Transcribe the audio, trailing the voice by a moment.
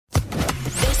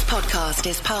podcast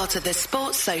is part of the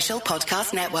Sports Social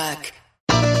Podcast Network.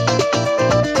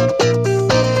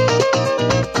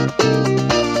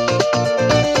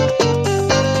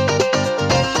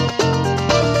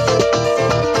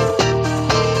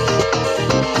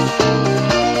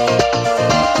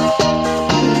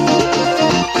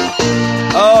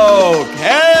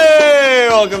 Okay,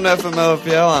 welcome to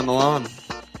FMLPL. I'm Alon.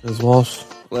 This is Walsh.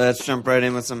 Let's jump right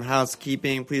in with some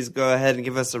housekeeping. Please go ahead and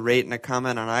give us a rate and a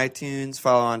comment on iTunes.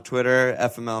 Follow on Twitter,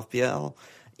 FMLPL.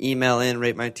 Email in,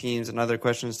 rate my teams, and other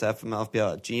questions to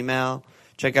FMLPL@gmail.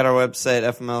 Check out our website,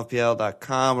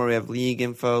 FMLPL.com, where we have league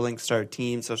info, links to our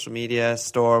team, social media,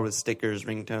 store with stickers,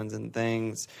 ringtones, and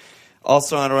things.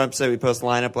 Also on our website, we post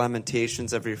lineup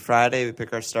lamentations every Friday. We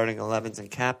pick our starting 11s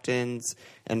and captains.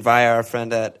 And via our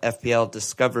friend at FPL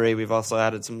Discovery, we've also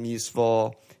added some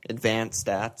useful advanced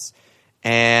stats.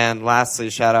 And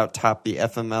lastly, shout out top the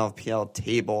FMLPL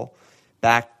table.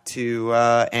 Back to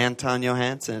Anton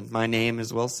Johansson. My name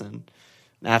is Wilson.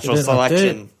 Natural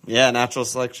selection. Update? Yeah, natural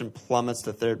selection plummets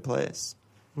to third place.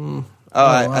 Wow.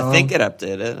 I think it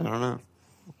updated. I don't know.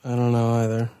 I don't know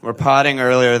either. We're potting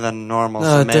earlier than normal. No,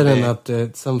 so it maybe. didn't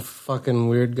update. Some fucking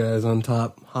weird guys on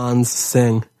top. Hans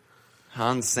Singh.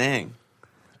 Hans Singh.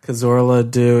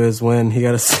 Cazorla do is win. He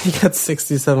got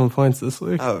 67 points this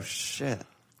week. Oh, shit.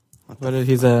 What did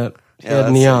he's at? He Yeah,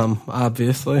 had Niam,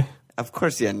 obviously. Of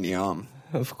course he had Neom.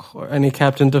 Of course. And he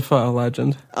Captain Defoe, a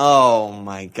legend. Oh,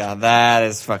 my God. That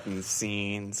is fucking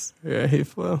scenes. Yeah, he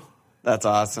flew. That's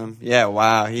awesome. Yeah,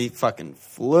 wow. He fucking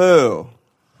flew.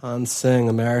 Hans Singh,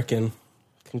 American.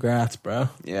 Congrats, bro.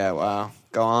 Yeah, wow.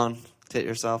 Go on. Tit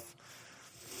yourself.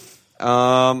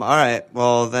 All right.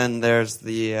 Well, then there's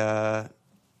the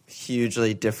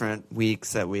hugely different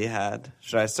weeks that we had.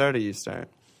 Should I start or you start?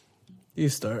 You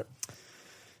start.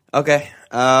 Okay.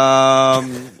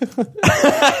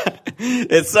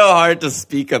 It's so hard to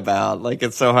speak about. Like,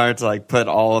 it's so hard to, like, put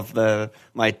all of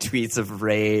my tweets of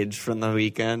rage from the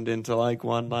weekend into, like,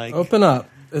 one, like... Open up.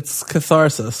 It's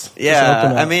catharsis.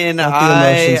 Yeah, I mean,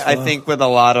 I think with a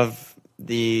lot of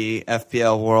the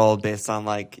FPL world, based on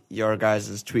like your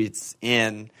guys' tweets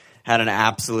had an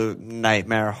absolute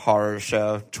nightmare horror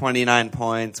show. 29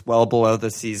 points, well below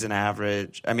the season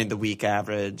average. I mean, the week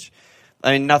average.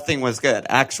 I mean, nothing was good.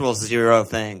 Actual zero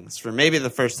things for maybe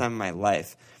the first time in my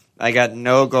life. I got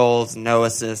no goals, no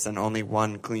assists, and only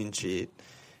one clean sheet.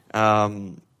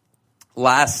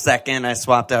 Last second, I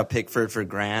swapped out Pickford for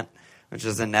Grant, which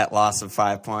is a net loss of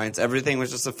 5 points. Everything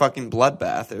was just a fucking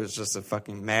bloodbath. It was just a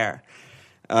fucking mare.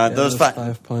 Those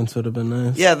 5 points would have been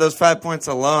nice. Yeah, those 5 points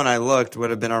alone, I looked, would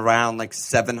have been around like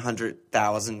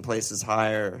 700,000 places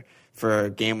higher for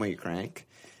game week rank.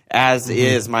 As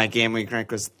is, my game week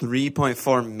rank was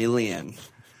 3.4 million.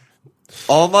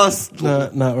 Almost.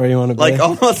 Not where you want to be. Like,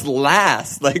 almost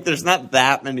last. Like, there's not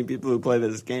that many people who play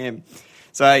this game.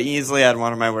 So I easily had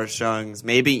one of my worst showings,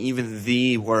 maybe even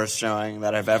the worst showing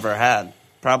that I've ever had.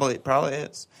 Probably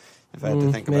is, if I had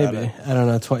to think about it. I don't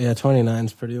know. 29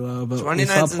 is pretty low, but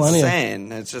 29 is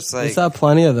insane. It's just like... We saw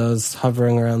plenty of those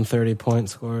hovering around 30-point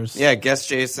scores. Yeah, Guess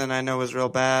Jason I know was real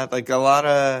bad. Like, a lot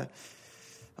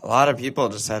of people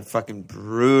just had fucking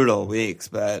brutal weeks,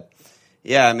 but...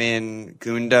 Yeah, I mean,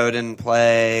 Gundo didn't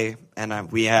play,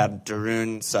 and we had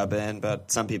Darun sub in,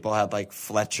 but some people had, like,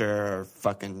 Fletcher or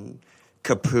fucking...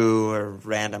 Capu or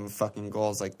random fucking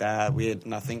goals like that. We had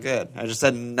nothing good. I just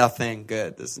had nothing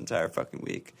good this entire fucking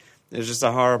week. It was just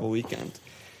a horrible weekend.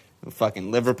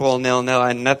 Fucking Liverpool 0-0. I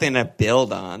had nothing to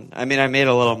build on. I mean, I made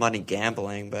a little money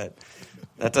gambling, but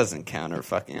that doesn't counter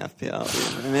fucking FPL.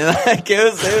 Dude. I mean, like, it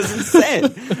was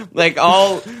insane. Like,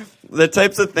 all the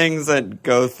types of things that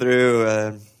go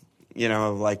through,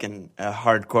 like a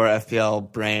hardcore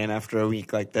FPL brain after a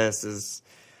week like this is...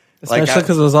 Especially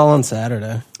because it was all on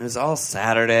Saturday. It was all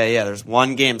Saturday. Yeah, there's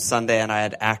one game Sunday, and I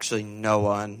had actually no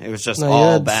one. It was just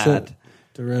all bad.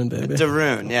 Darun, baby.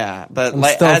 Darun, yeah. But I'm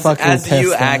like as you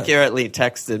that. accurately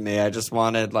texted me, I just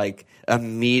wanted like a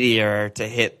meteor to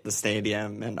hit the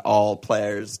stadium and all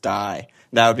players die.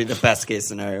 That would be the best case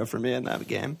scenario for me in that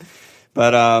game.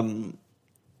 But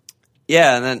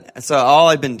yeah, and then so all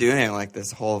I've been doing like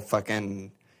this whole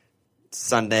fucking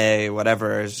Sunday,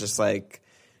 whatever, is just like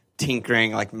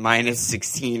tinkering like minus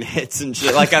 16 hits and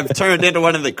shit. Like I've turned into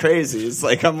one of the crazies.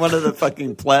 Like I'm one of the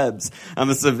fucking plebs. I'm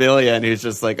a civilian who's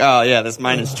just like, oh yeah, this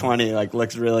minus 20 like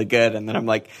looks really good. And then I'm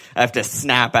like, I have to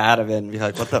snap out of it and be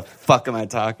like, what the fuck am I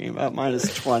talking about?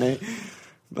 Minus 20.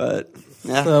 But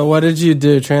yeah. So what did you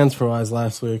do transfer wise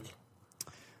last week?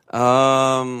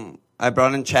 I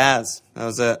brought in Chaz. That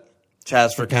was it.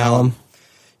 Chaz for Callum.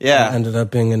 Yeah. It ended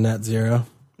up being a net zero.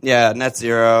 Yeah, net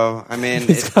zero. I mean,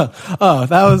 that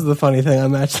was the funny thing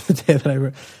on Match of the Day that I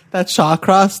read. That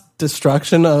Shawcross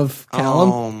destruction of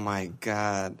Callum. Oh my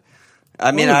god!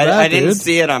 I mean, I didn't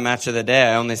see it on Match of the Day.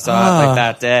 I only saw it like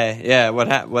that day. Yeah,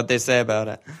 what they say about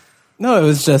it? No, it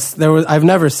was just I've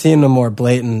never seen a more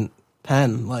blatant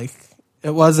pen. Like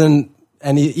it wasn't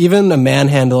even a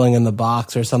manhandling in the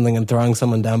box or something and throwing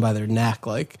someone down by their neck.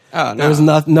 Like there was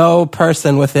no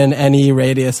person within any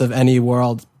radius of any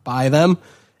world by them.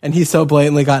 And he so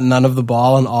blatantly got none of the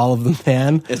ball and all of the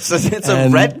man. It's a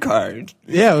red card.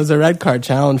 Yeah, it was a red card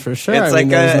challenge for sure. It's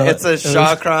it's a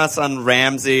Shawcross on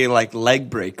Ramsey leg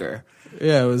breaker.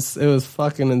 Yeah, it was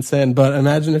fucking insane. But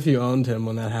imagine if you owned him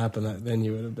when that happened. Then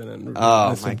you would have been in.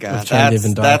 Oh my god,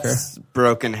 that's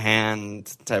broken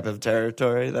hand type of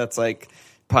territory. That's like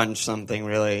punch something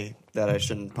really that I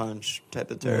shouldn't punch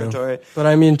type of territory. Yeah. But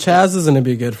I mean, Chaz is going to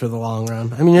be good for the long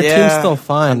run. I mean, your team's still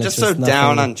fine. I'm just so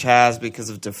down on Chaz because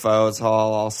of Defoe's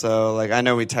haul also. Like, I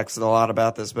know we texted a lot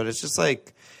about this, but it's just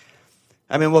like,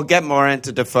 I mean, we'll get more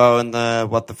into Defoe in the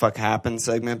what the fuck happened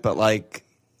segment, but like,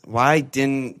 why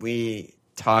didn't we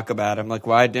talk about him? Like,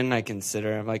 why didn't I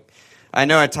consider him? Like, I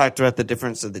know I talked about the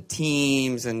difference of the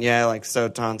teams and like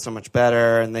Soton's so much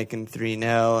better and they can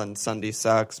 3-0 and Sunday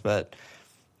sucks, but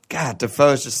God,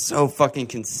 Defoe is just so fucking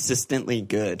consistently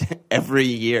good every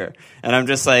year. And I'm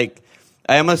just like,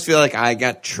 I almost feel like I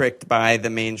got tricked by the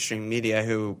mainstream media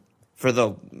who, for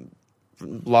the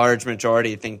large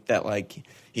majority, think that, like,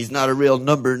 he's not a real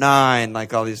number 9,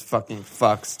 like all these fucking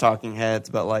fucks, talking heads.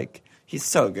 But, like, he's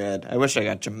so good. I wish I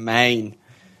got Jermaine.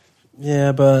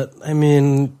 Yeah, but I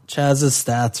mean, Chaz's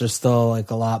stats are still like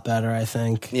a lot better, I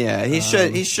think. Yeah, he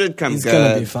should come he's good. He's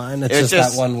gonna be fine. It's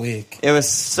just that 1 week. It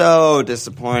was so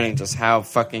disappointing just how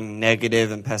fucking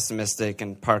negative and pessimistic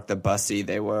and park the bussy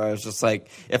they were. I was just like,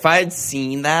 if I had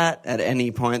seen that at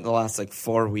any point in the last like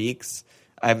 4 weeks,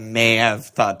 I may have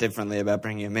thought differently about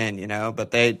bringing him in, you know? But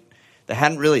they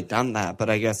hadn't really done that. But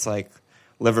I guess like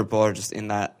Liverpool are just in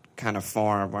that kind of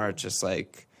form where it's just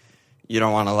like, you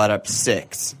don't want to let up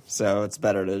 6, so it's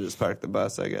better to just park the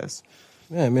bus, I guess.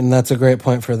 Yeah, I mean, that's a great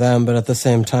point for them, but at the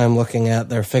same time, looking at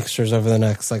their fixtures over the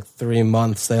next, 3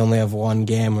 months, they only have 1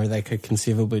 game where they could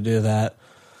conceivably do that.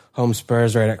 Home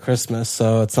Spurs right at Christmas,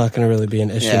 so it's not going to really be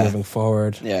an issue moving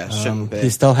forward. Yeah, shouldn't be. He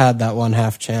still had that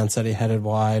 1/2 chance that he headed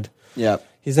wide. Yep.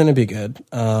 He's going to be good.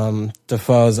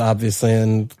 Defoe's obviously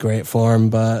in great form,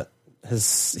 but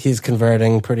he's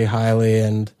converting pretty highly,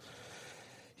 and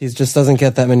he just doesn't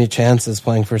get that many chances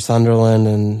playing for Sunderland.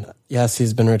 And yes,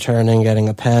 he's been returning, getting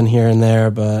a pen here and there,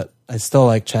 but I still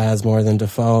like Chaz more than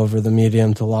Defoe over the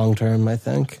medium to long term, I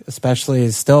think. Especially,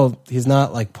 he's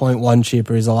not like 0.1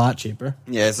 cheaper, he's a lot cheaper.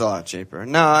 Yeah, he's a lot cheaper.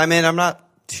 No, I mean, I'm not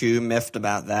too miffed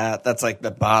about that. That's like the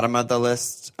bottom of the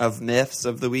list of miffs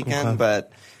of the weekend,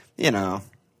 but, you know,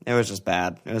 it was just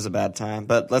bad. It was a bad time.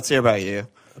 But let's hear about you.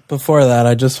 Before that,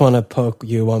 I just want to poke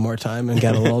you one more time and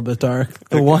get a little bit dark.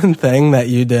 The one thing that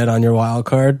you did on your wild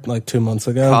card 2 months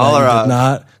ago that you did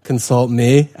not consult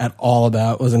me at all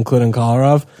about was including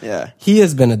Kolarov. Yeah. He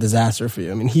has been a disaster for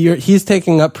you. I mean, he's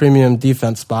taking up premium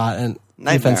defense spot and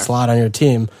defense slot on your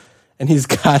team, and he's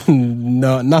gotten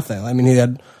nothing. I mean, he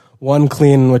had 1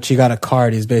 clean in which he got a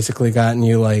card. He's basically gotten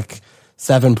you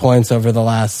 7 points over the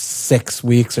last 6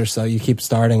 weeks or so. You keep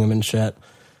starting him and shit.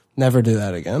 Never do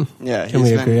that again. Yeah, can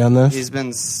we agree on this? He's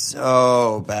been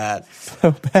so bad.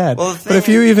 So bad. Well, but if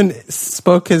you even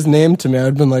spoke his name to me, I would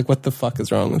have been like, what the fuck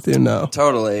is wrong with you? No.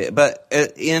 Totally. But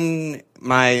in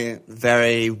my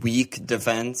very weak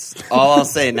defense, all I'll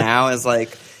say now is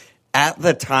at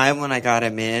the time when I got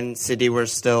him in, City were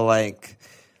still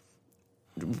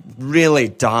really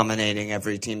dominating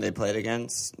every team they played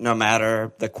against, no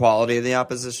matter the quality of the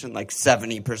opposition,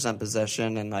 70%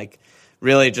 possession and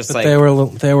really just they were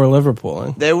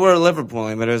Liverpooling. They were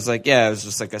Liverpooling, but it was it was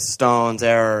just a Stones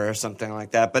error or something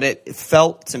like that. But it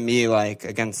felt to me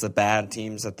against the bad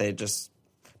teams that they just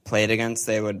played against,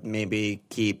 they would maybe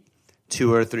keep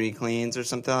 2 or 3 cleans or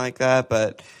something like that.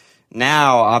 But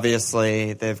now,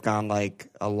 obviously, they've gone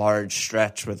a large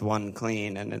stretch with 1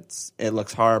 clean, and it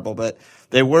looks horrible. But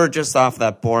they were just off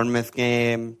that Bournemouth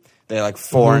game. They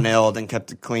 4-0'd and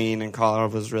kept it clean, and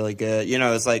Kolarov was really good. You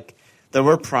know, it's there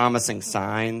were promising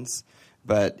signs,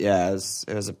 but yeah,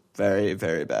 it was a very,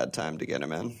 very bad time to get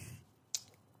him in.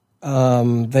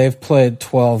 They've played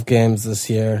 12 games this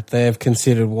year. They have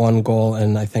conceded 1 goal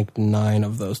in, I think, 9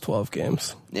 of those 12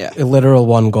 games. Yeah. A literal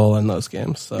 1 goal in those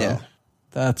games. So yeah.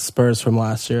 That's Spurs from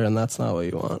last year, and that's not what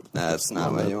you want. That's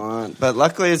not what you want. But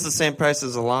luckily, it's the same price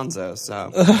as Alonso,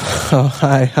 so. Oh,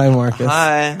 hi, Marcus.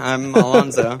 Hi, I'm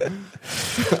Alonso.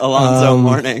 Alonso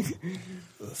morning.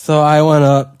 So I went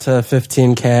up to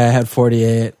 15K. I had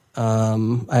 48. I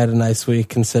had a nice week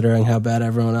considering how bad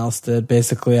everyone else did.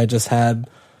 Basically, I just had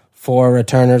 4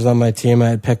 returners on my team. I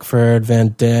had Pickford,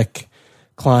 Van Dijk,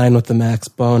 Klein with the max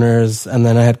boners, and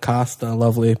then I had Costa,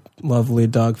 lovely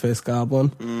dog-faced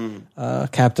Goblin.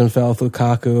 Captain fell with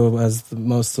Lukaku, as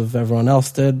most of everyone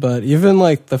else did, but even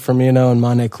like the Firmino and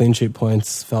Mane clean sheet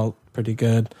points felt pretty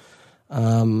good.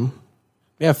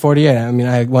 48. I mean,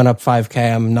 I went up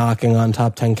 5K. I'm knocking on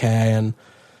top 10K, and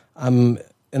I'm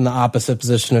in the opposite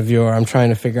position of you. I'm trying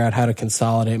to figure out how to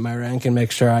consolidate my rank and make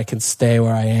sure I can stay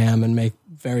where I am and make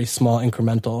very small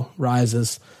incremental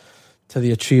rises to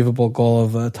the achievable goal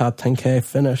of a top 10K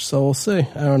finish. So we'll see.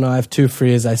 I don't know. I have 2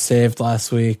 frees I saved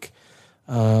last week.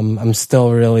 I'm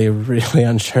still really, really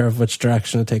unsure of which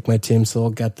direction to take my team, so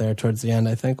we'll get there towards the end,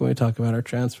 I think, when we talk about our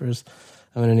transfers.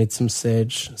 I'm going to need some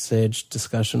sage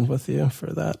discussion with you for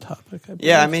that topic.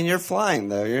 Yeah, I mean, you're flying,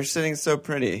 though. You're sitting so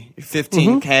pretty. You're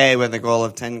 15K with a goal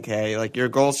of 10K. Like, your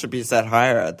goal should be set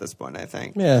higher at this point, I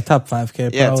think. Yeah, top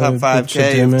 5K. Yeah, top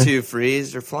 5K, you have 2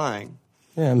 frees, you're flying.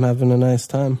 Yeah, I'm having a nice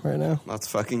time right now. Let's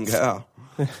fucking go.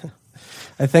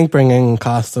 I think bringing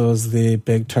Costa was the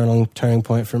big turning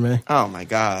point for me. Oh, my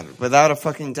God. Without a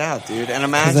fucking doubt, dude. And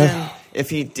imagine if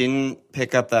he didn't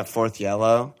pick up that 4th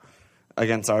yellow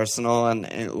against Arsenal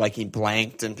and like he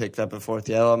blanked and picked up a 4th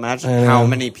yellow. Imagine how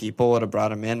many people would have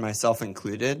brought him in, myself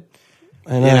included.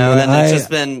 I know, and it's just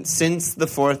been, since the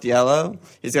 4th yellow,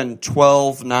 he's gotten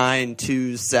 12, 9,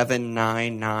 2, 7,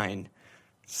 9, 9.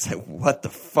 So what the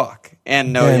fuck?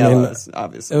 And no yellows,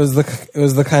 obviously. It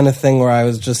was the kind of thing where I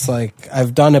was just like,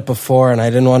 I've done it before, and I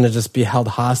didn't want to just be held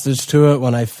hostage to it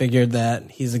when I figured that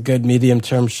he's a good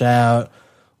medium-term shout.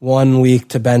 1 week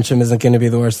to bench him isn't going to be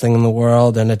the worst thing in the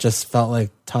world, and it just felt like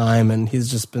time, and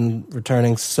he's just been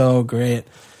returning so great.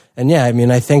 And yeah, I mean,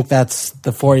 I think that's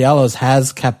the 4 yellows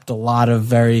has kept a lot of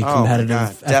very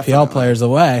competitive FPL players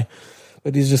away.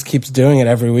 But he just keeps doing it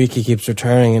every week. He keeps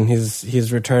returning, and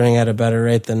he's returning at a better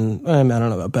rate than, I don't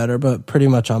know about better, but pretty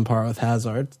much on par with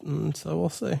Hazard. So we'll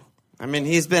see. I mean,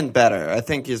 he's been better. I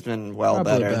think he's been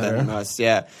better than most.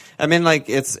 Yeah, I mean, like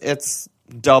it's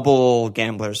double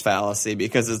gambler's fallacy,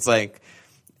 because it's like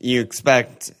you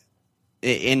expect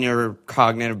in your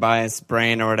cognitive bias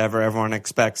brain or whatever, everyone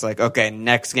expects like, okay,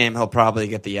 next game he'll probably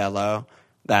get the yellow.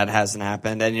 That hasn't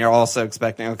happened. And you're also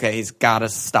expecting, okay, he's got to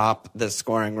stop this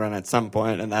scoring run at some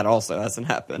point, and that also hasn't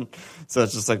happened. So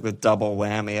it's just like the double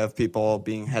whammy of people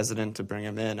being hesitant to bring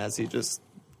him in as he just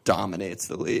dominates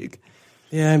the league.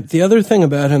 Yeah, the other thing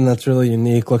about him that's really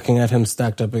unique, looking at him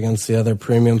stacked up against the other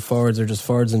premium forwards or just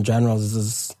forwards in general,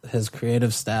 is his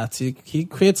creative stats. He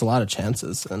creates a lot of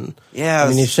chances. And yeah, I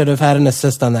mean, he should have had an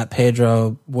assist on that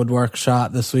Pedro Woodwork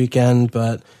shot this weekend,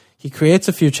 but he creates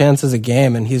a few chances a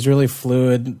game, and he's really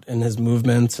fluid in his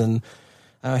movements, and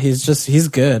he's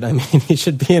good. I mean, he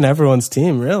should be in everyone's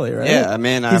team, really, right? Yeah, I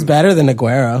mean, he's better than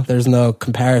Aguero. There's no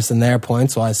comparison there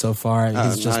points-wise so far.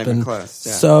 He's just been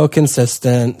so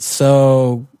consistent,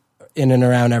 so in and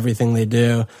around everything they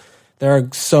do. There are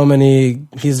so many.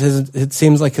 It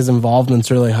seems like his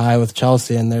involvement's really high with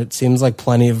Chelsea, and it seems like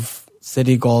plenty of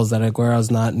City goals that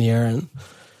Aguero's not near. And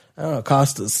I don't know,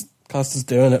 Costa's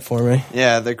doing it for me.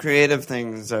 Yeah, the creative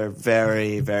things are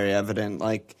very, very evident.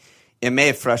 Like, it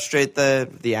may frustrate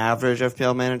the average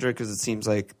FPL manager, because it seems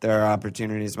like there are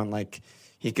opportunities when like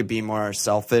he could be more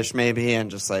selfish maybe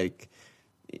and just like,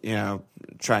 you know,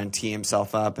 try and tee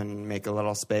himself up and make a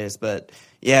little space. But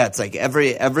yeah, it's like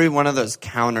every one of those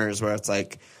counters where it's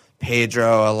like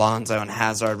Pedro, Alonso, and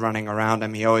Hazard running around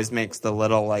him, he always makes the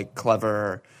little like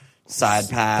clever side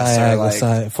pass or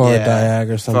like forward diag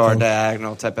or something, forward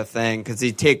diagonal type of thing, because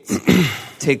he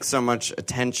takes so much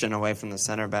attention away from the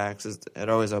center backs. It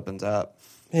always opens up.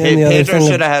 Yeah, Pedro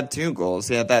should have had 2 goals.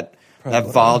 He had that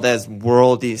Valdez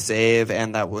worldy save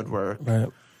and that Woodwork. Right.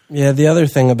 Yeah, the other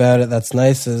thing about it that's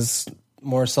nice is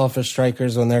more selfish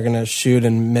strikers, when they're going to shoot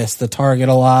and miss the target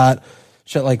a lot,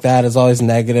 shit like that is always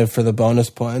negative for the bonus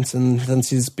points. And since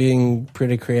he's being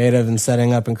pretty creative and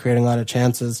setting up and creating a lot of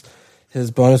chances, his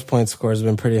bonus point score has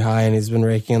been pretty high, and he's been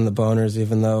raking in the boners,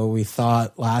 even though we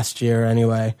thought last year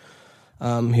anyway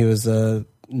he was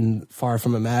far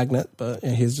from a magnet. But yeah,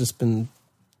 he's just been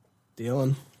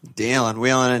wheeling and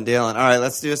dealing. All right,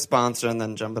 let's do a sponsor and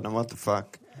then jump into what the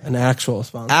fuck. An actual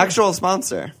sponsor. Actual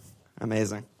sponsor.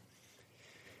 Amazing.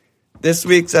 This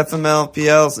week's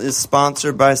FMLPL is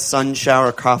sponsored by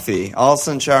Sunshower Coffee. All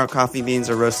Sunshower coffee beans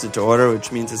are roasted to order,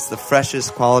 which means it's the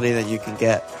freshest quality that you can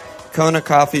get. Kona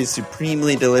coffee is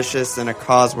supremely delicious and a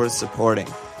cause worth supporting.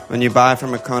 When you buy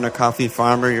from a Kona coffee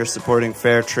farmer, you're supporting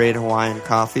fair trade Hawaiian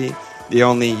coffee, the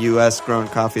only U.S. grown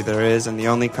coffee there is, and the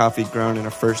only coffee grown in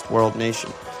a first world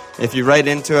nation. If you write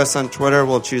into us on Twitter,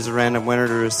 we'll choose a random winner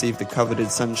to receive the coveted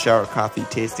Sunshower Coffee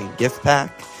tasting gift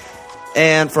pack.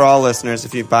 And for all listeners,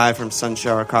 if you buy from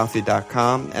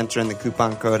sunshowercoffee.com, enter in the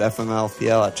coupon code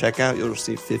FMLPL at checkout, you'll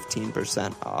receive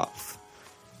 15% off.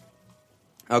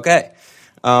 Okay.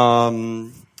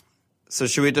 So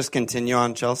should we just continue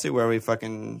on Chelsea where we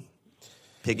fucking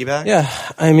piggyback? Yeah,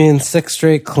 I mean, 6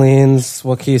 straight cleans.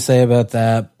 What can you say about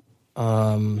that?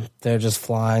 They're just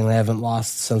flying. They haven't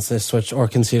lost since they switched or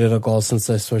conceded a goal since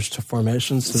they switched to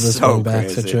formations to this wing-back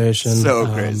situation.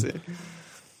 So crazy.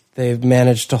 They've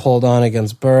managed to hold on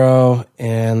against Borough,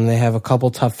 and they have a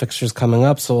couple tough fixtures coming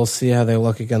up, so we'll see how they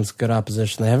look against good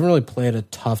opposition. They haven't really played a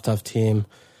tough team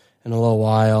in a little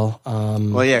while.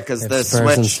 Well, yeah, because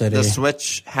the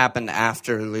switch happened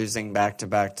after losing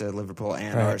back-to-back to Liverpool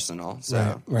and Arsenal.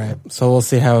 So. Right. So we'll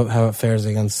see how it fares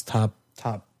against top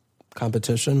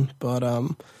competition. But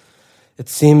it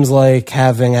seems like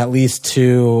having at least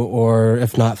 2 or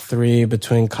if not 3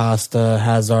 between Costa,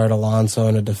 Hazard, Alonso,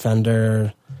 and a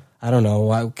defender. I don't know.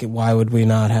 Why would we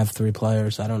not have 3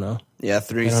 players? I don't know. Yeah,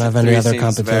 3. They don't have any other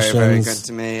competitions. Very, very good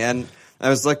to me. And I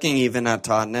was looking even at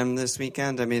Tottenham this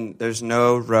weekend. I mean, there's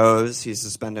no Rose. He's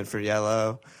suspended for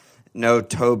yellow. No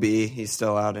Toby. He's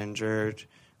still out injured.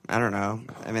 I don't know.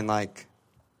 I mean, like,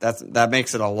 that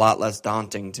makes it a lot less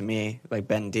daunting to me, like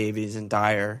Ben Davies and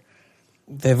Dyer.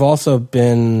 They've also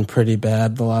been pretty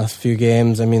bad the last few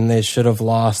games. I mean, they should have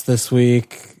lost this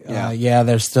week. Yeah.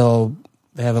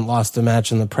 They haven't lost a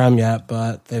match in the Prem yet,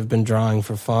 but they've been drawing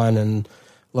for fun and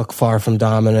look far from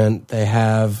dominant. They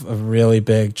have a really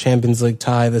big Champions League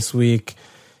tie this week.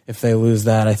 If they lose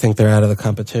that, I think they're out of the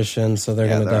competition, so they're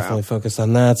going to definitely focus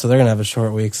on that. So they're going to have a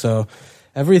short week. So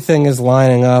everything is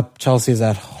lining up. Chelsea's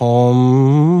at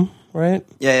home, right?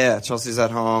 Yeah. Chelsea's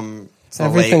at home.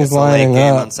 Everything's lining up. It's a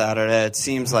late game on Saturday. It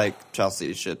seems like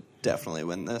Chelsea should definitely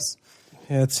win this.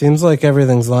 Yeah, it seems like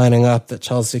everything's lining up that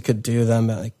Chelsea could do them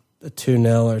at like a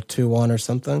 2-0 or 2-1 or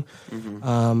something.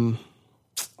 Mm-hmm.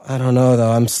 I don't know,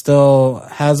 though.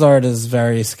 Hazard is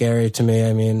very scary to me.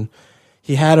 I mean,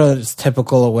 he had a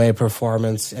typical away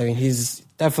performance. I mean, he's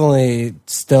definitely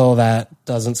still that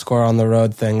doesn't score on the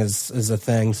road thing is a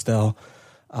thing still.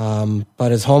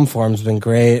 But his home form's been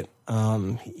great.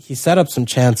 He set up some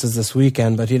chances this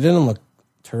weekend, but he didn't look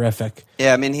terrific.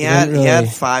 Yeah, I mean, he had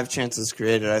 5 chances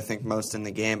created, I think, most in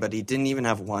the game, but he didn't even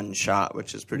have one shot,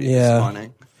 which is pretty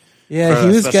disappointing. Yeah, he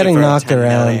was getting knocked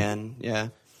around. Yeah.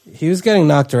 He was getting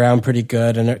knocked around pretty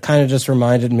good, and it kind of just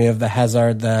reminded me of the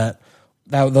Hazard that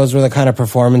those were the kind of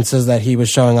performances that he was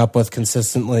showing up with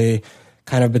consistently,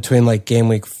 kind of between like game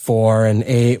week 4 and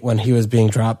 8 when he was being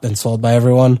dropped and sold by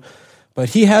everyone. But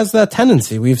he has that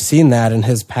tendency. We've seen that in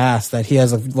his past, that he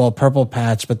has a little purple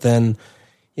patch, but then,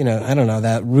 I don't know,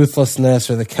 that ruthlessness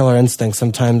or the killer instinct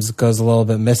sometimes goes a little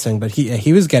bit missing. But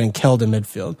he was getting killed in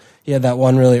midfield. He had that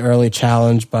one really early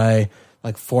challenge by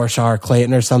like Forshaw or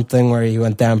Clayton or something where he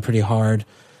went down pretty hard,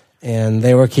 and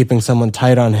they were keeping someone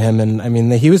tight on him. And I mean,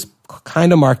 he was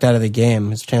kind of marked out of the game.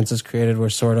 His chances created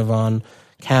were sort of on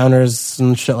counters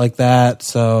and shit like that.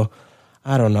 So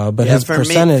I don't know, but his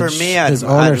percentage, his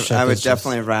ownership, I would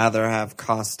definitely rather have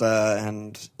Costa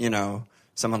and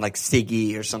someone like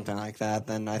Siggy or something like that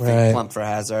than I think plump for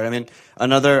Hazard. I mean,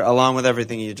 along with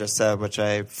everything you just said, which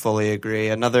I fully agree,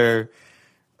 another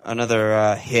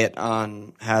hit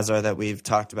on Hazard that we've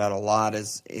talked about a lot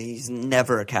is he's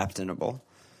never captainable,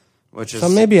 which is so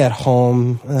maybe at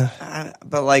home,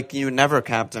 but like you never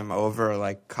captain him over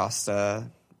like Costa,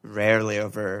 rarely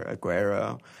over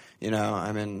Aguero.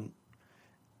 I mean,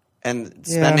 and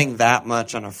spending that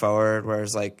much on a forward,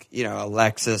 whereas like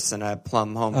Alexis and a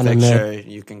plum home fixture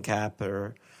you can cap,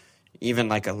 or even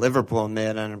like a Liverpool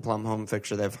mid and a plum home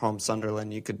fixture, they have home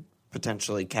Sunderland, you could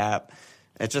potentially cap.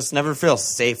 It just never feels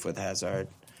safe with Hazard.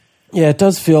 Yeah, it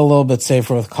does feel a little bit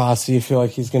safer with Costa. You feel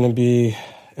like he's going to be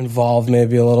involved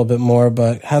maybe a little bit more,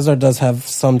 but Hazard does have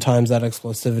sometimes that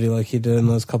explosivity like he did in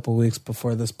those couple weeks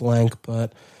before this blank.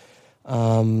 But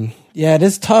it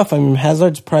is tough. I mean,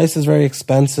 Hazard's price is very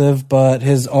expensive, but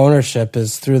his ownership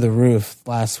is through the roof.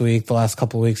 The last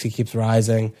couple of weeks, he keeps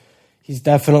rising. He's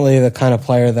definitely the kind of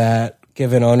player that,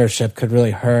 given ownership, could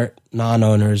really hurt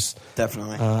non-owners.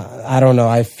 Definitely. I don't know.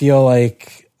 I feel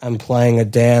like I'm playing a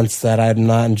dance that I'm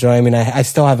not enjoying. I mean, I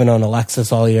still haven't owned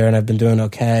Alexis all year, and I've been doing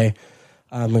okay.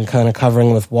 I've been kind of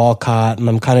covering with Walcott, and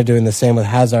I'm kind of doing the same with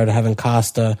Hazard, having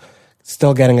Costa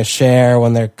still getting a share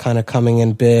when they're kind of coming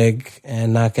in big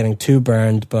and not getting too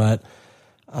burned. But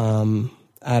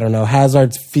I don't know.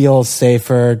 Hazard feels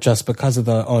safer just because of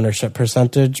the ownership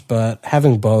percentage, but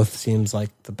having both seems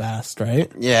like the best,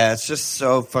 right? Yeah, it's just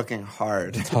so fucking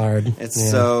hard. It's hard.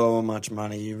 It's so much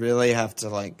money. You really have to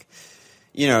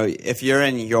if you're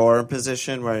in your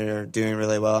position where you're doing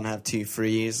really well and have 2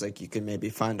 frees, like you could maybe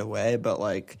find a way. But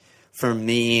like for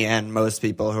me and most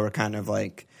people who are kind of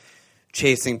like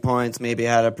chasing points, maybe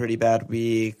had a pretty bad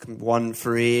week, 1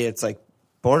 free, it's like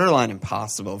borderline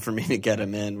impossible for me to get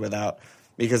him in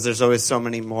because there's always so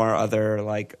many more other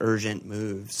like urgent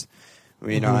moves.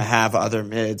 I have other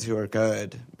mids who are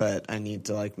good, but I need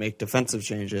to like make defensive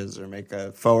changes or make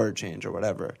a forward change or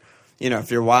whatever.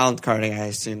 If you're wild carding, I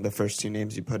assume the first 2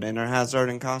 names you put in are Hazard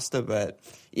and Costa, but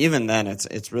even then,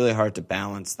 it's really hard to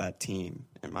balance that team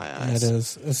in my eyes. It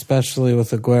is, especially with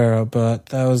Aguero, but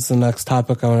that was the next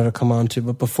topic I wanted to come on to.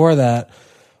 But before that,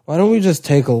 why don't we just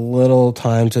take a little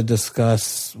time to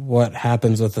discuss what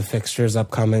happens with the fixtures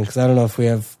upcoming? Because I don't know if we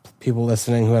have people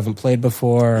listening who haven't played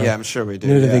before. Yeah, I'm sure we do.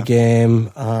 New to the game.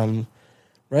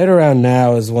 Right around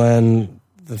now is when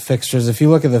the fixtures, if you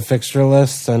look at the fixture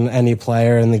lists and any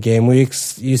player in the game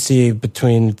weeks, you see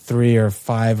between 3 or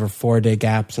 5 or 4 day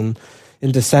gaps. And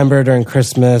in December during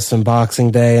Christmas and Boxing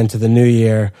Day into the New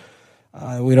Year,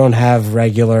 we don't have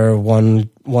regular one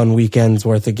weekend's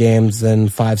worth of games and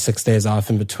 5-6 days off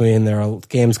in between.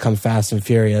 Games come fast and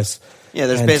furious. Yeah,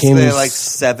 there's basically like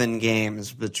 7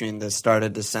 games between the start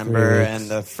of December and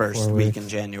the first week in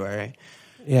January.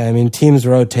 Yeah, I mean, teams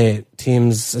rotate.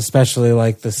 Teams, especially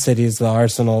like the Cities, the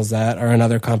Arsenals that are in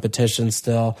other competitions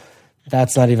still,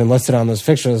 that's not even listed on those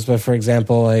fixtures. But for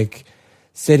example, like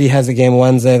City has a game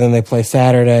Wednesday, then they play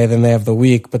Saturday, then they have the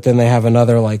week, but then they have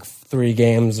another like 3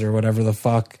 games or whatever the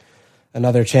fuck,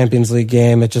 another Champions League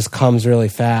game. It just comes really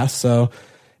fast. So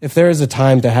if there is a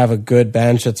time to have a good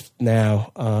bench, it's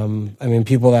now. I mean,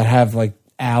 people that have like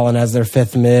Allen as their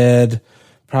 5th mid,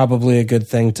 probably a good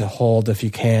thing to hold if you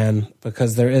can,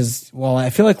 because I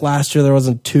feel like last year there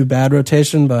wasn't too bad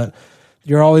rotation, but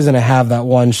you're always going to have that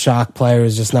one shock player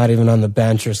who's just not even on the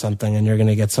bench or something, and you're going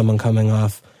to get someone coming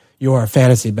off your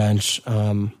fantasy bench.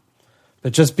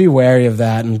 But just be wary of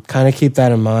that and kind of keep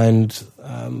that in mind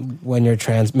when you're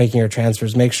making your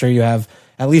transfers. Make sure you have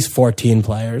at least 14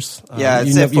 players. I'd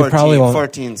say 14.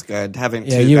 14's good. Having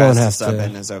 2 guys to sub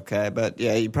in is okay. But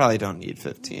yeah, you probably don't need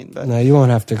 15. But no, you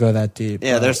won't have to go that deep.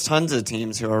 Yeah, there's tons of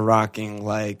teams who are rocking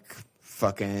like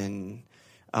fucking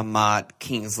Amat,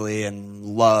 Kingsley, and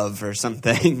Love or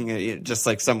something. Just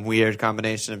like some weird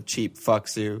combination of cheap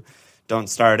fucks who don't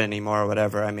start anymore or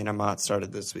whatever. I mean, Amat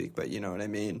started this week, but you know what I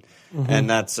mean. Mm-hmm. And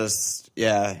that's just,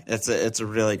 it's a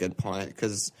really good point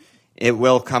because it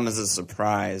will come as a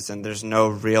surprise, and there's no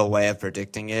real way of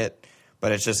predicting it.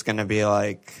 But it's just going to be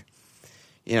like,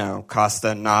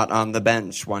 Costa not on the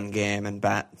bench one game, and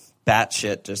bat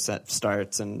shit just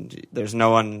starts, and there's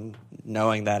no one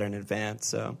knowing that in advance.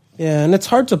 So yeah, and it's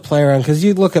hard to play around because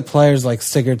you look at players like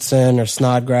Sigurdsson or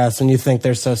Snodgrass, and you think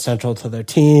they're so central to their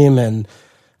team, and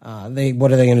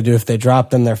what are they going to do if they drop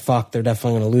them? They're fucked. They're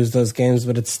definitely going to lose those games.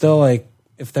 But it's still like,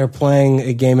 if they're playing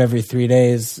a game every 3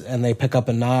 days and they pick up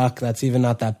a knock, that's even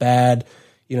not that bad.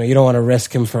 You don't want to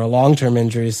risk him for a long-term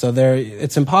injury. So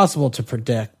it's impossible to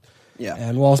predict. Yeah.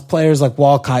 And while players like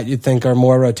Walcott you'd think are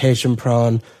more rotation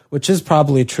prone, which is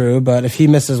probably true, but if he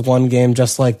misses one game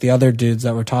just like the other dudes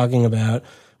that we're talking about,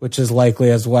 which is likely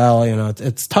as well,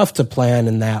 it's tough to plan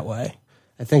in that way.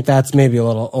 I think that's maybe a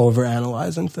little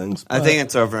overanalyzing things. I think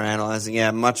it's overanalyzing.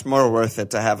 Yeah, much more worth it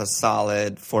to have a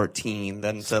solid 14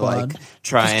 than to like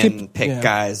try and pick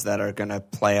guys that are going to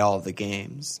play all the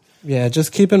games. Yeah,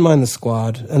 just keep in mind the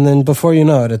squad, and then before you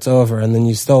know it, it's over, and then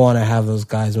you still want to have those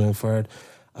guys moving forward.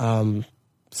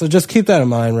 So just keep that in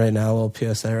mind right now. A little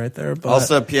PSA right there. But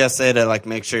also PSA to like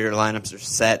make sure your lineups are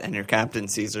set and your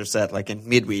captaincies are set like in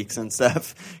midweeks and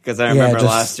stuff. Because I remember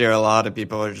last year a lot of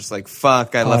people were just like,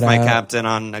 "Fuck, I left my captain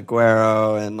on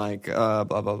Aguero," and like blah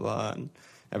blah blah, and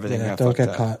everything. Yeah, don't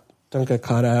get caught. Don't get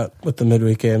caught out with the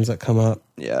midweek games that come up.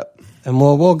 Yep. And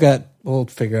we'll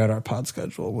figure out our pod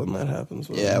schedule when that happens.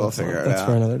 Yeah, we'll figure it out. That's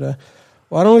for another day.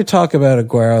 Why don't we talk about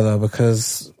Aguero, though,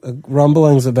 because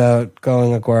rumblings about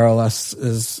going Aguero-less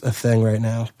is a thing right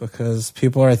now, because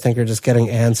people, I think, are just getting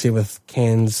antsy with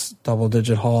Kane's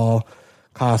double-digit haul,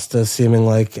 Costa seeming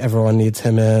like everyone needs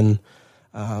him in.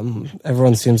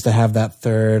 Everyone seems to have that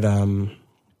third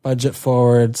budget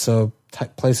forward, so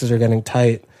places are getting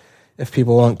tight. If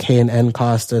people want Kane and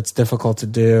Costa, it's difficult to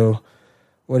do.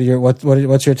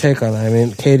 What's your take on that? I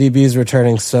mean, KDB's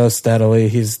returning so steadily.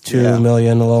 He's 2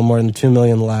 million, a little more than 2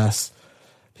 million less.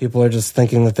 People are just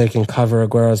thinking that they can cover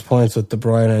Aguero's points with De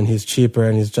Bruyne, and he's cheaper,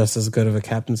 and he's just as good of a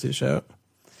captaincy shout.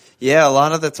 Yeah, a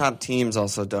lot of the top teams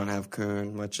also don't have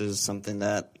Kun, which is something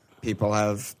that people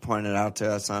have pointed out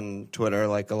to us on Twitter.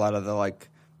 Like a lot of the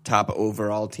top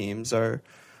overall teams are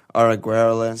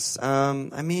Aguero-less.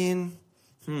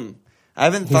 I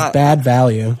haven't He's thought bad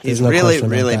value. He's There's no really, question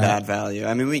about really that. bad value.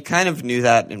 I mean, we kind of knew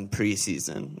that in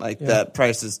preseason, like that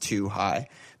price is too high.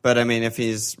 But I mean, if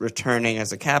he's returning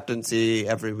as a captaincy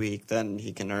every week, then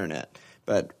he can earn it.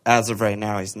 But as of right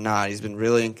now, he's not. He's been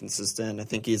really inconsistent. I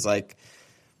think he's like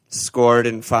scored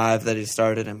in 5 that he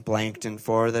started and blanked in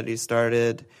 4 that he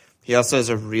started. He also has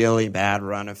a really bad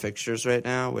run of fixtures right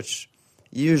now, which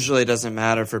usually doesn't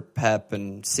matter for Pep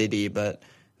and City, but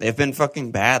they've been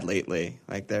fucking bad lately.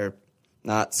 Like, they're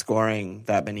not scoring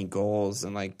that many goals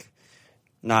and, like,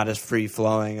 not as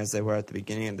free-flowing as they were at the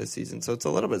beginning of the season. So it's a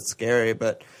little bit scary,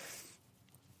 but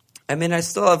I mean, I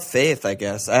still have faith, I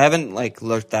guess. I haven't, like,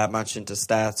 looked that much into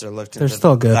stats or looked into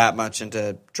still good. that much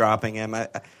into dropping him.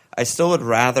 I still would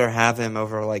rather have him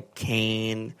over, like,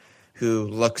 Kane, who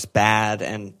looks bad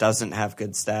and doesn't have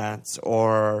good stats,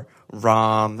 or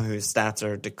Rom, whose stats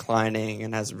are declining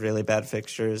and has really bad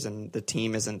fixtures and the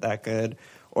team isn't that good,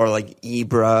 or, like,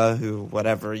 Ibra, who,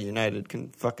 whatever, United can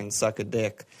fucking suck a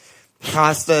dick.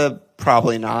 Costa,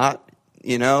 probably not.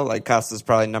 You know, like, Costa's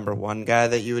probably number 1 guy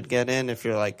that you would get in if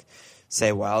you're, like,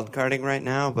 say, wildcarding right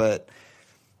now. But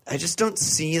I just don't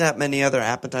see that many other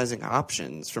appetizing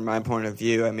options from my point of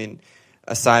view. I mean,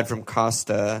 aside from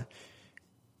Costa,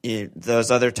 those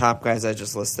other top guys I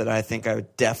just listed, I think I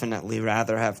would definitely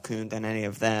rather have Kuhn than any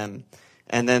of them.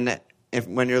 And then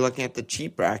when you're looking at the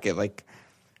cheap bracket, like,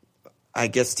 I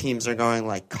guess teams are going,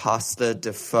 like, Costa,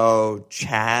 Defoe,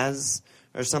 Chaz,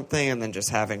 or something, and then just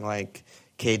having, like,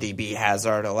 KDB,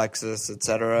 Hazard, Alexis,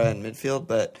 etc. in midfield.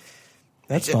 But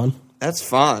That's fun. That's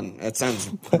fun. It sounds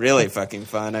really fucking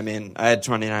fun. I mean, I had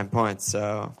 29 points,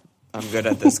 so I'm good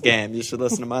at this game. You should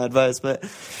listen to my advice. But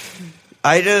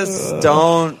I just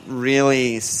don't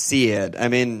really see it. I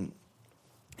mean,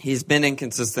 he's been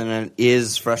inconsistent and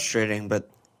is frustrating, but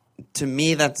to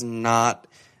me, that's not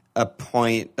a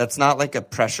point. That's not like a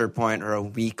pressure point or a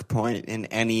weak point in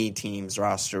any team's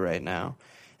roster right now.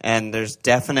 And there's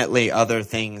definitely other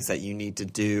things that you need to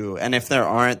do. And if there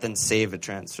aren't, then save a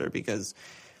transfer because,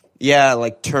 yeah,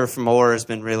 like Turf Moor has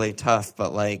been really tough,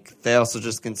 but like they also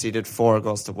just conceded 4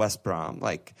 goals to West Brom.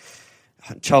 Like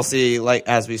Chelsea, like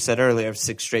as we said earlier, have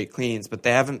 6 straight cleans, but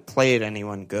they haven't played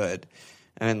anyone good.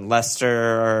 And Leicester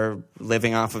are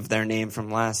living off of their name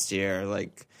from last year.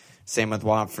 Like same with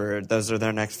Watford. Those are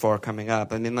their next 4 coming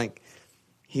up. I mean, like,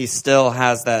 he still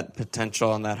has that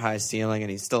potential and that high ceiling,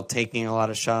 and he's still taking a lot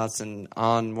of shots and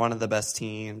on one of the best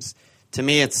teams. To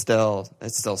me, it's still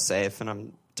safe, and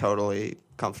I'm totally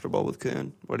comfortable with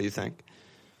Kuhn. What do you think?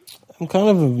 I'm kind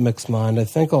of a mixed mind. I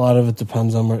think a lot of it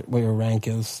depends on what your rank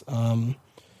is. I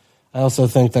also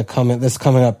think that this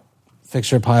coming up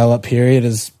fixture pile-up period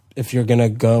is, if you're going to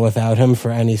go without him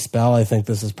for any spell, I think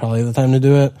this is probably the time to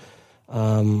do it.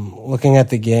 Looking at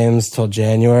the games till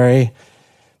January,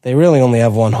 they really only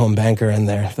have 1 home banker in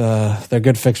there. Their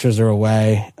good fixtures are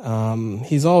away.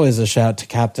 He's always a shout to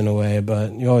captain away,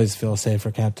 but you always feel safe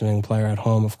for captaining a player at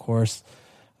home, of course.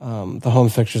 The home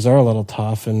fixtures are a little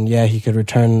tough, and yeah, he could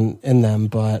return in them,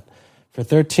 but for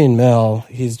 13 mil,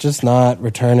 he's just not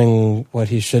returning what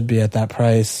he should be at that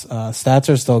price.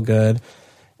 Stats are still good,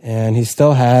 and he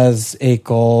still has 8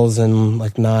 goals and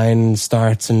like 9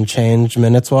 starts and change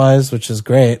minutes-wise, which is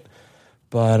great,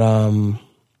 but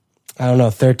I don't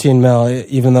know, 13 mil,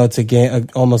 even though it's a game,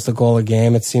 almost a goal a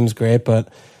game, it seems great.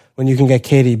 But when you can get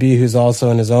KDB, who's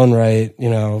also in his own right, you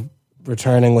know,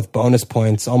 returning with bonus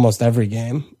points almost every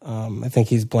game. I think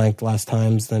he's blanked less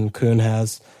times than Kuhn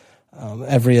has.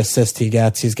 Every assist he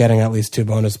gets, he's getting at least 2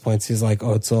 bonus points. He's like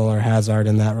Özil or Hazard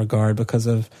in that regard because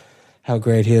of how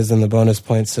great he is in the bonus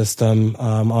point system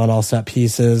on all set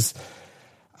pieces.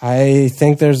 I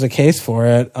think there's a case for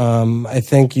it. I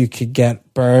think you could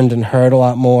get burned and hurt a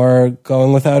lot more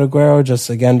going without Aguero,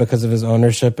 just again because of his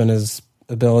ownership and his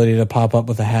ability to pop up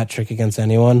with a hat trick against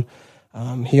anyone.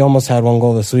 He almost had 1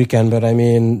 goal this weekend, but I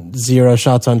mean, 0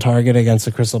 shots on target against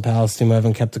the Crystal Palace team. I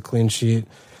haven't kept a clean sheet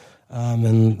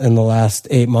in the last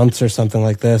 8 months or something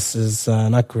like this is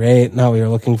not great, not what you're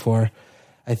looking for.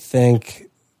 I think,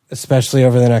 especially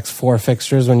over the next 4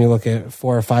 fixtures, when you look at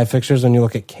 4 or 5 fixtures, when you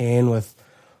look at Kane with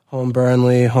home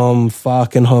Burnley, home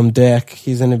Fuck, and home Dick,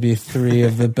 he's going to be 3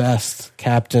 of the best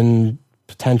captain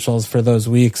potentials for those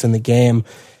weeks in the game.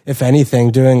 If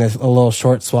anything, doing a little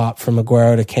short swap from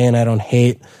Aguero to Kane, I don't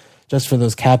hate, just for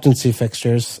those captaincy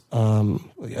fixtures.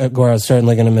 Aguero's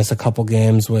certainly going to miss a couple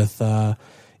games with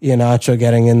Iheanacho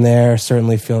getting in there.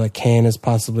 Certainly feel that Kane is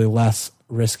possibly less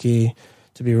risky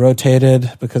to be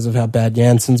rotated because of how bad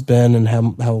Jansen's been and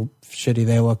how shitty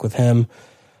they look with him.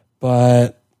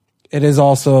 But it is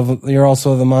also, you're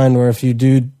also of the mind where if you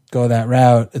do go that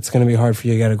route, it's going to be hard for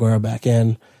you to get Aguero back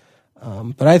in.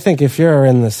 But I think if you're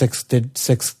in the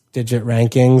six digit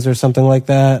rankings or something like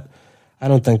that, I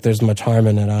don't think there's much harm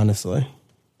in it, honestly.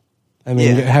 I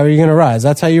mean, how are you going to rise?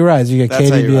 That's how you rise. You get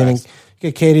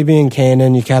KDB and Kane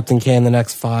in, you captain Kane the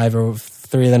next 5 or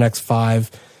 3 of the next 5.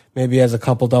 Maybe he has a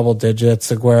couple double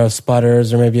digits, Aguero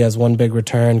sputters, or maybe he has one big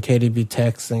return, KDB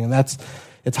ticks. And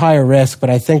it's higher risk,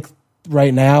 but I think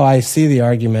right now I see the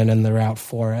argument and the route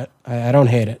for it. I don't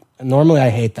hate it. Normally I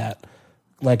hate that,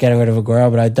 like getting rid of Aguero,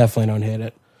 but I definitely don't hate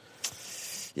it.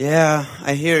 Yeah,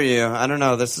 I hear you. I don't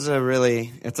know. This is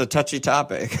it's a touchy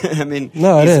topic. I mean,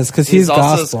 no, it is because he's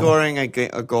also gospel. Scoring a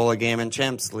goal a game in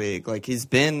Champions League. Like, he's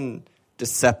been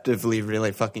deceptively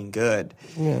really fucking good.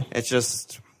 Yeah. It's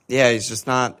just, he's just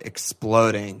not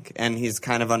exploding, and he's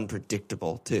kind of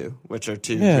unpredictable too, which are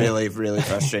two really, really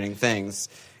frustrating things.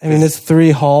 I mean, his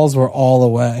 3 hauls were all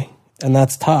away. And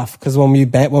that's tough because when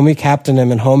we captain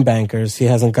him in home bankers, he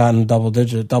hasn't gotten double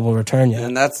return yet.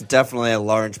 And that's definitely a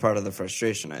large part of the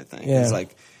frustration, I think. Yeah. It's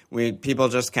like people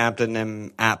just captained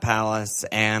him at Palace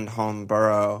and home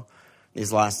Borough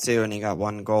these last 2, and he got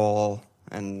 1 goal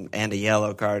and a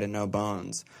yellow card and no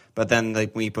bones. But then the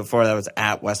week before that was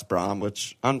at West Brom,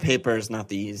 which on paper is not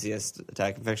the easiest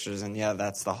attacking fixtures, and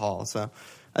that's the haul. So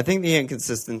I think the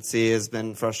inconsistency has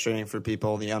been frustrating for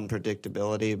people, the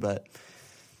unpredictability, but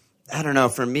I don't know.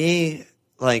 For me,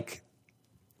 like,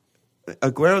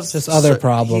 Aguero's just other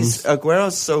problems.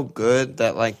 Aguero's so good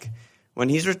that, like, when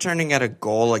he's returning at a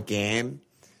goal a game,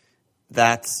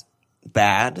 that's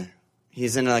bad.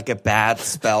 He's in like a bad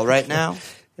spell right now.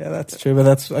 Yeah, that's true.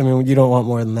 But you don't want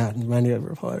more than that in many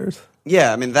other players.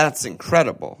 Yeah, I mean, that's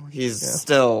incredible. He's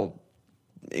still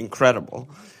incredible.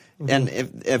 Mm-hmm. And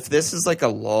if this is like a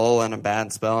lull and a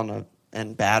bad spell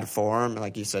and bad form,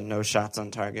 like you said, no shots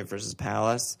on target versus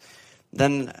Palace,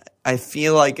 then I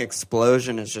feel like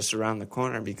explosion is just around the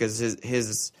corner because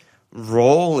his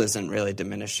role isn't really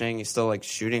diminishing. He's still like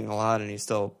shooting a lot, and he's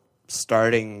still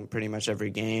starting pretty much every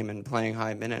game and playing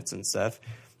high minutes and stuff.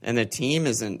 And the team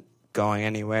isn't going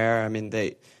anywhere. I mean,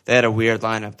 they had a weird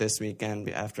lineup this weekend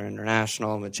after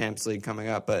international and with Champions League coming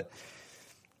up, but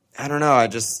I don't know.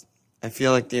 I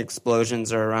feel like the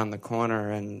explosions are around the corner,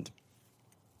 and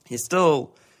he's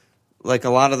still, like, a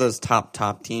lot of those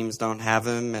top teams don't have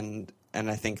him, and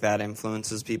I think that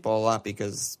influences people a lot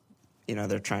because,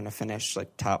 they're trying to finish,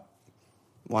 like, top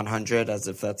 100 as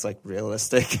if that's, like,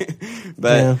 realistic.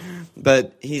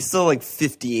 But he's still, like,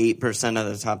 58% of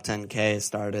the top 10K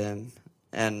started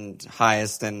and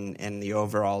highest in the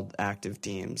overall active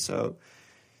team. So,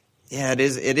 it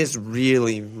is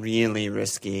really, really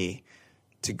risky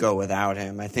to go without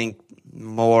him. I think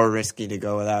more risky to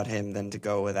go without him than to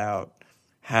go without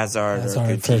Hazard or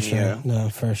Coutinho. For sure. No,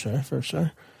 for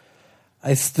sure.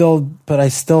 I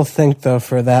still think, though,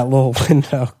 for that little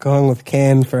window, going with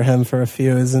Kane for him for a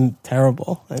few isn't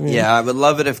terrible. I mean, I would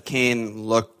love it if Kane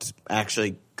looked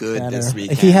actually good this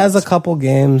weekend. He has a couple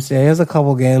games. Yeah, he has a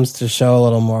couple games to show a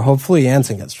little more. Hopefully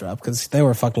Janssen gets dropped because they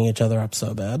were fucking each other up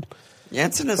so bad.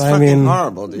 Janssen is fucking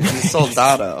horrible, dude. He's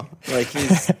Soldado. Like,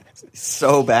 he's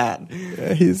so bad.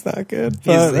 Yeah, he's not good.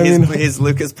 He's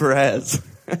Lucas Perez.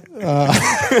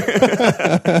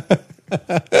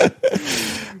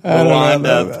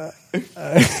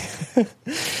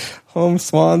 Home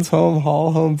Swans, home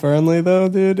Hull, home Burnley, though,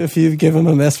 dude. If you give him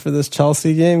a miss for this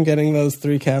Chelsea game, getting those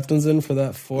 3 captains in for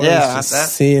that 4 is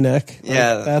just scenic.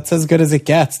 Yeah. That's as good as it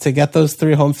gets. To get those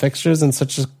 3 home fixtures in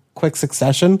such a quick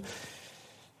succession,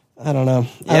 I don't know.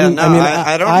 Yeah,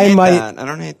 I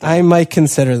don't hate that. I might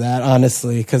consider that,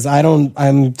 honestly, because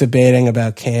I'm debating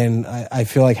about Kane. I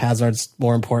feel like Hazard's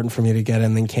more important for me to get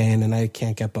in than Kane, and I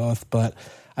can't get both. But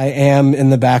I am in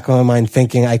the back of my mind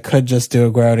thinking I could just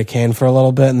do Aguero to Kane for a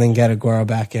little bit and then get Aguero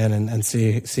back in and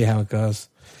see how it goes.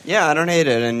 Yeah, I don't hate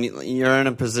it. And you're in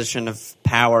a position of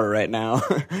power right now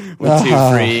with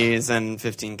 2 frees and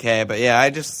 15K. But yeah,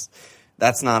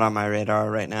 that's not on my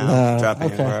radar right now, dropping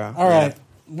Aguero. All right.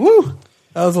 Woo!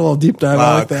 That was a little deep dive.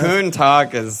 Wow, I like that. Coon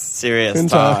talk is serious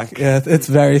talk. Yeah, it's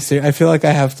very serious. I feel like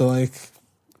I have to, like,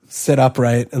 sit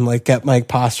upright and, like, get my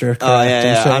posture correct. Oh,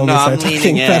 yeah. I'm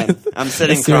leaning in. I'm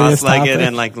sitting cross-legged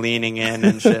and, like, leaning in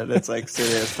and shit. It's, like,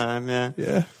 serious time, yeah.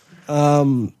 Yeah.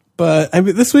 But, I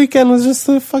mean, this weekend was just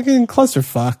a fucking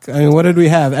clusterfuck. I mean, what did we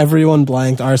have? Everyone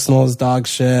blanked. Arsenal was dog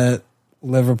shit.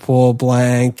 Liverpool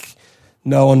blank.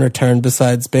 No one returned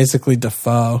besides basically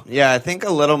Defoe. Yeah, I think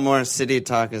a little more City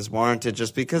talk is warranted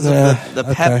just because of the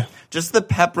pep, just the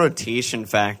pep rotation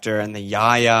factor and the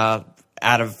Yaya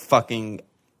out of fucking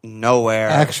nowhere.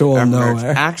 Actual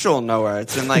nowhere.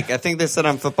 It's been like, I think they said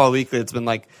on Football Weekly, it's been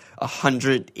like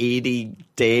 180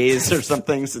 days or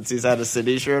something since he's had a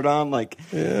City shirt on. Like,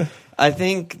 Yeah. I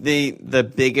think the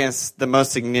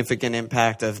most significant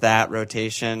impact of that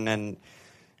rotation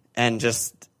and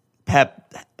just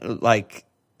Pep, like,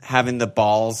 having the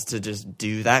balls to just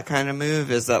do that kind of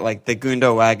move is that, like, the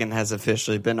Gundo wagon has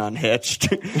officially been unhitched.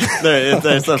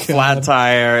 There's a flat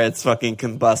tire. It's fucking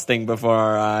combusting before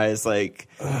our eyes. Like,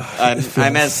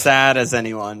 I'm as sad as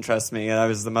anyone. Trust me. That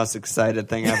was the most excited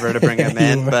thing ever to bring him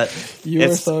in. But You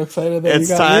were so excited that it's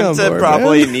you got me time on to board,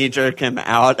 probably man. knee-jerk him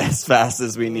out as fast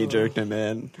as we knee-jerked him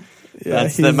in. Yeah,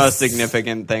 That's the most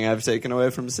significant thing I've taken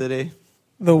away from City.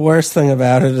 The worst thing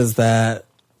about it is that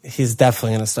he's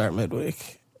definitely going to start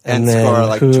midweek. And then score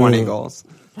like 20 goals.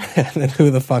 And then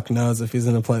who the fuck knows if he's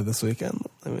going to play this weekend?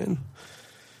 I mean,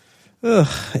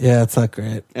 yeah, it's not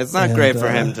great. It's not great for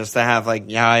him just to have like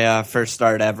Yaya first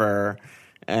start ever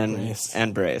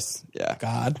and Brace. Yeah,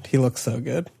 God, he looks so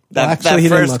good. That he didn't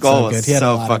first look goal so good. was He had a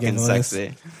so lot of fucking giveaways.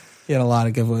 sexy. He had a lot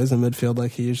of giveaways in midfield like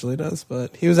he usually does,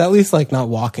 but he was at least like not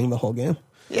walking the whole game.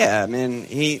 Yeah, I mean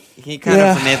he kind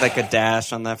of made like a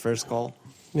dash on that first goal.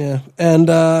 Yeah, and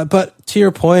but to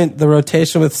your point, the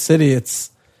rotation with City,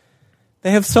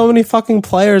 they have so many fucking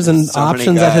players and So many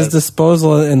options at his guys.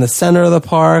 disposal in the center of the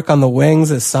park, on the wings,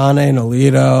 it's Sane,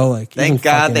 Nolito. Like, even Thank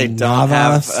God they fucking don't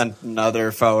Navas. have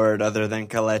another forward other than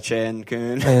Kaleche and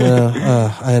Kuhn.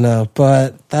 I know,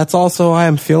 but that's also why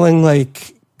I'm feeling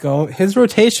like his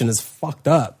rotation is fucked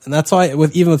up, and that's why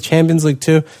even with Champions League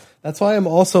 2, that's why I'm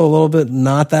also a little bit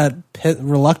not that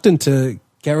reluctant to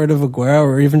get rid of Aguero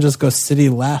or even just go City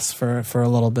less for a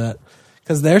little bit.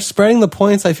 Because they're spreading the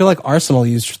points, I feel like Arsenal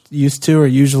used to or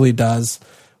usually does,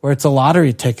 where it's a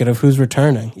lottery ticket of who's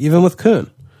returning, even with Kuhn.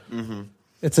 Mm-hmm.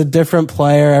 It's a different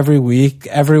player every week.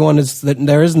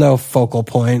 There is no focal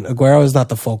point. Aguero is not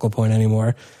the focal point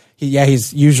anymore.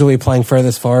 He's usually playing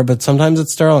furthest forward, but sometimes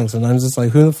it's Sterling. Sometimes it's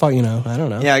like, who the fuck, I don't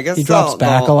know. Yeah, I guess he drops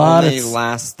back a lot. The only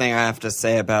last thing I have to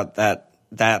say about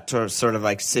that sort of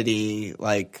like City,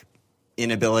 like,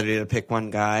 inability to pick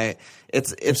one guy.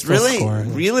 It's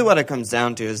really what it comes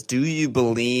down to is, do you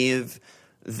believe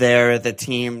they're the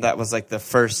team that was like the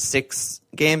first 6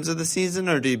 games of the season,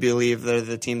 or do you believe they're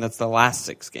the team that's the last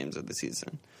 6 games of the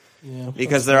season? Yeah,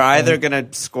 because they're either going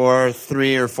to score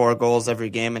 3 or 4 goals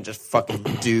every game and just fucking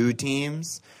do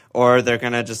teams, or they're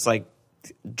going to just like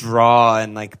draw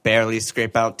and like barely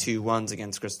scrape out 2-1s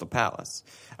against Crystal Palace.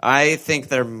 I think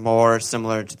they're more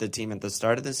similar to the team at the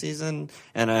start of the season,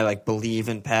 and I like believe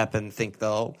in Pep and think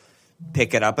they'll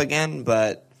pick it up again,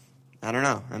 but I don't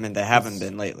know. I mean, they haven't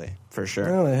been lately, for sure.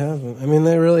 No, they haven't. I mean,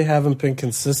 they really haven't been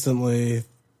consistently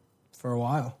for a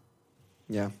while.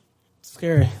 Yeah.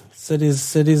 Scary.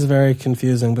 City's very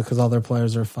confusing because all their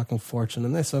players are a fucking fortune,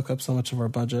 and they soak up so much of our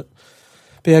budget.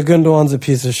 But yeah, Gundogan's a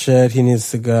piece of shit. He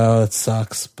needs to go. It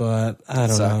sucks, but I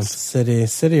don't know.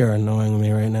 City are annoying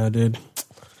me right now, dude.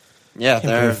 Yeah,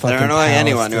 they're annoying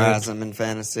anyone who has them in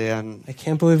fantasy. And I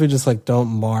can't believe we just like don't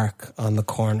mark on the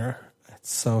corner.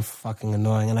 It's so fucking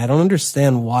annoying, and I don't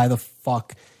understand why the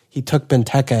fuck he took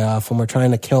Benteke off when we're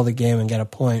trying to kill the game and get a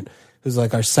point. Who's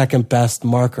like our second best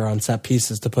marker on set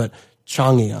pieces to put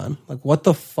Changi on? Like, what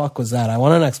the fuck was that? I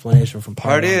want an explanation from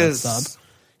Pardew on that sub.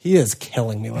 He is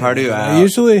killing me. Pardew out.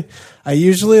 I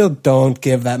usually don't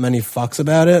give that many fucks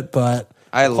about it, but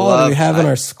the quality we have in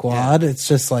our squad, it's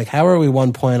just like, how are we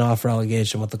 1 point off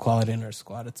relegation with the quality in our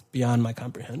squad? It's beyond my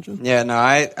comprehension. Yeah, no,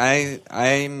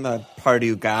 I'm a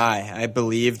Pardew guy. I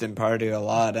believed in Pardew a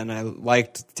lot, and I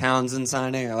liked Townsend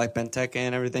signing. I like Benteke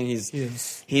and everything.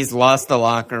 He's lost the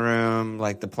locker room.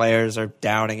 Like, the players are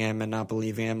doubting him and not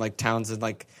believing him. Like, Townsend,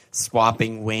 like,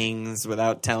 swapping wings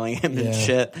without telling him and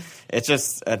shit. It's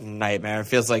just a nightmare. It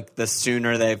feels like the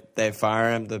sooner they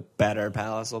fire him, the better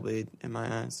Palace will be, in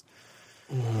my eyes.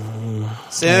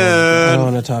 Soon. I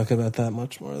don't want to talk about that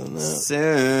much more than that.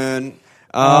 Soon.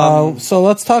 So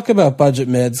let's talk about budget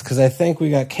mids, because I think we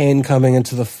got Kane coming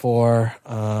into the 4.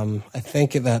 I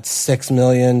think that 6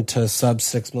 million to sub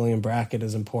 6 million bracket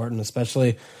is important,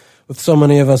 especially with so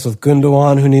many of us with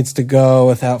Gundogan who needs to go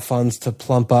without funds to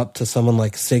plump up to someone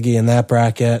like Siggy in that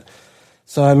bracket.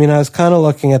 So, I mean, I was kind of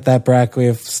looking at that bracket. We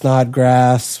have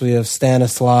Snodgrass, we have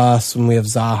Stanislas, and we have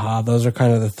Zaha. Those are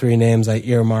kind of the 3 names I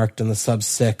earmarked in the sub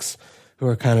 6 who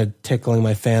are kind of tickling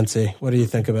my fancy. What do you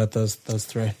think about those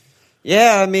 3?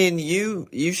 Yeah, I mean,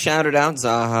 you shouted out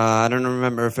Zaha. I don't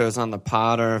remember if it was on the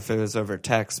pod or if it was over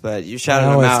text, but you shouted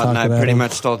him out, and I pretty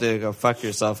much told you to go fuck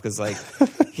yourself because, like,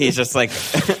 he's just like,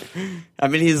 I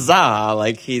mean, he's Zaha.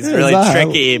 Like, he's really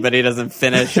tricky, but he doesn't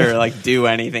finish or, like, do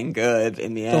anything good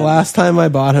in the end. The last time I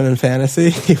bought him in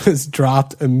fantasy, he was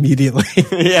dropped immediately.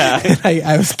 Yeah. And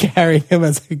I was carrying him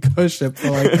as a ghost ship for,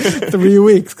 like, 3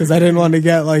 weeks because I didn't want to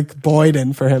get, like, Boyd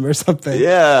in for him or something.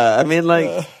 Yeah, I mean,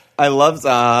 like... I love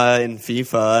Zaha in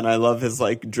FIFA, and I love his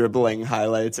like dribbling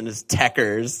highlights and his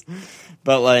techers.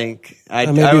 But like, I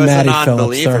was a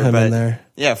non-believer. But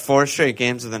yeah, 4 straight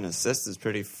games with an assist is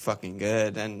pretty fucking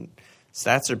good, and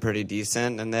stats are pretty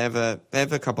decent. And they have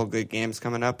a couple good games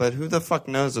coming up. But who the fuck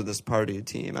knows with this party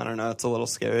team? I don't know. It's a little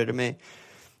scary to me.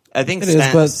 I think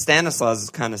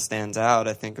Stanislas kind of stands out.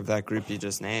 I think of that group you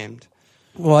just named.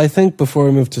 Well, I think before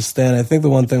we move to Stan, I think the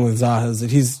one thing with Zaha is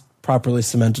that he's properly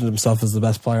cemented himself as the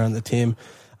best player on the team,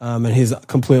 and he's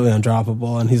completely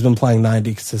undroppable, and he's been playing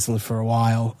 90 consistently for a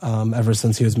while, ever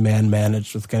since he was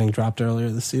man-managed with getting dropped earlier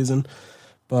this season.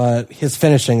 But his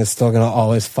finishing is still going to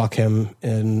always fuck him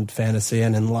in fantasy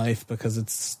and in life because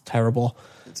it's terrible.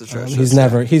 It's atrocious. He's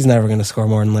never going to score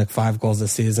more than like 5 goals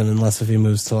this season unless if he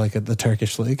moves to like the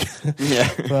Turkish league. Yeah.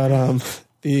 But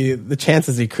the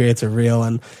chances he creates are real,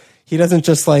 and he doesn't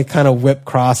just like kind of whip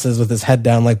crosses with his head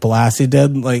down like Balassi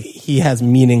did. Like he has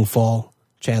meaningful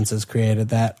chances created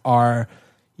that are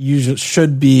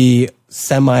should be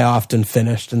semi-often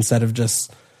finished instead of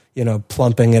just,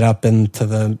 plumping it up into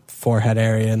the forehead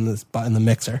area in the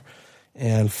mixer.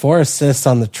 And 4 assists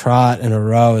on the trot in a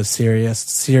row is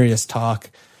serious talk.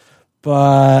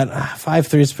 But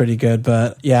 5-3 is pretty good.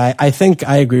 But yeah, I think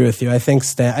I agree with you. I think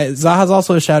Zaha's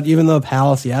also a shout, even though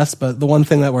Palace, yes. But the one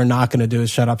thing that we're not going to do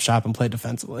is shut up shop and play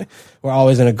defensively. We're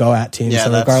always going to go at teams. Yeah,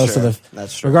 so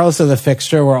regardless of the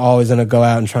fixture, we're always going to go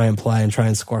out and try and play and try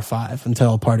and score 5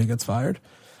 until a party gets fired.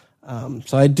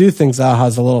 So I do think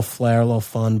Zaha's a little flair, a little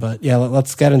fun. But yeah,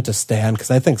 let's get into Stan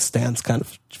because I think Stan's kind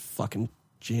of fucking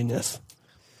genius.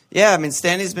 Yeah, I mean,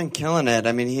 Stanley's been killing it.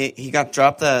 I mean, he got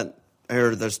dropped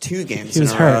there's 2 games in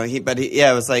a row.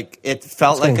 It was like, it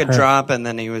felt like a drop, and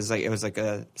then it was like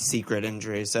a secret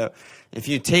injury. So if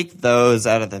you take those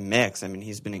out of the mix, I mean,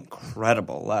 he's been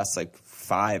incredible last like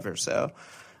 5 or so.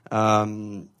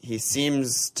 He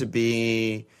seems to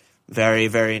be very,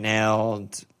 very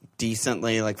nailed,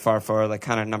 decently, like far forward, like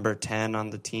kind of number 10 on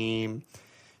the team,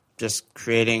 just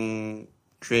creating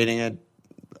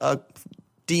a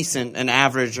decent, an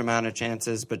average amount of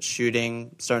chances, but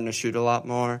starting to shoot a lot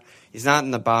more. He's not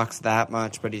in the box that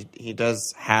much, but he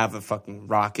does have a fucking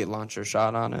rocket launcher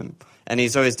shot on him. And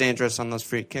he's always dangerous on those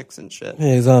free kicks and shit.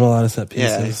 Yeah, he's on a lot of set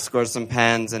pieces. Yeah, he scores some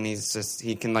pens, and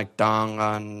he can like dong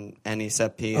on any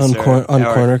set piece. On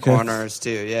corner corners too,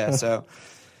 yeah. So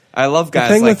I love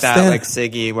guys like that, like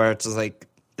Siggy, where it's just like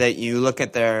that you look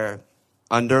at their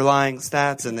underlying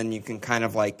stats and then you can kind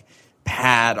of like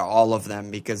pad all of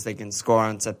them because they can score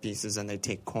on set pieces and they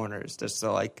take corners just to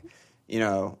like,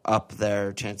 up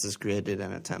their chances created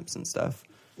and attempts and stuff.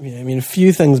 Yeah, I mean, a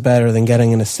few things better than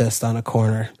getting an assist on a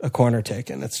corner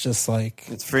taken. It's just like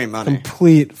it's free money.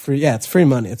 Complete free. Yeah, it's free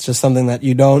money. It's just something that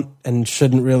you don't and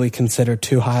shouldn't really consider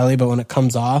too highly, but when it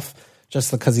comes off,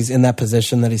 just because he's in that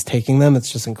position that he's taking them,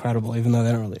 it's just incredible, even though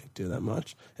they don't really do that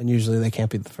much. And usually they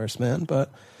can't be the first man. But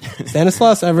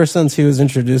Stanislas, ever since he was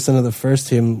introduced into the first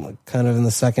team, like kind of in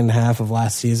the second half of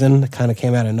last season, it kind of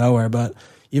came out of nowhere. But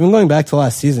even going back to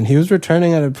last season, he was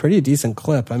returning at a pretty decent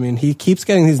clip. I mean, he keeps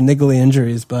getting these niggly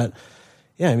injuries, but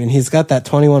yeah, I mean, he's got that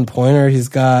 21-pointer. He's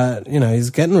got, he's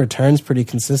getting returns pretty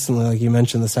consistently. Like you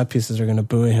mentioned, the set pieces are going to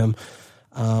buoy him.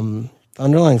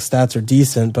 Underlying stats are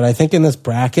decent, but I think in this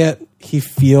bracket, he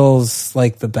feels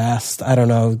like the best. I don't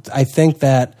know. I think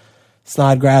that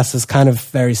Snodgrass is kind of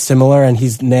very similar, and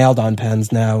he's nailed on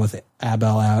pens now with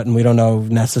Abel out, and we don't know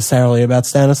necessarily about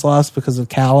Stanislas because of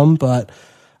Callum, but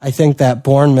I think that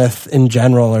Bournemouth in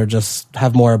general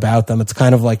have more about them. It's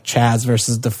kind of like Chaz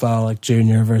versus Defoe, like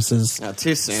Junior versus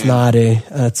too soon. Snoddy.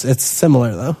 It's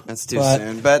similar though. That's too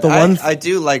soon. But I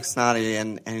do like Snoddy,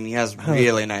 and he has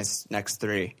really nice next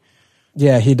 3.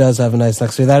 Yeah, he does have a nice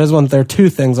next 3. That is there are 2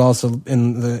 things also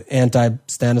in the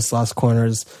anti-Stanislas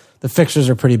corners. The fixtures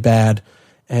are pretty bad,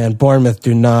 and Bournemouth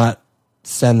do not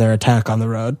send their attack on the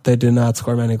road. They do not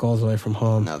score many goals away from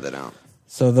home. No, they don't.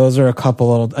 So those are a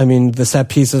couple the set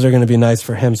pieces are going to be nice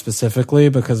for him specifically,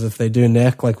 because if they do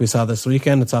nick, like we saw this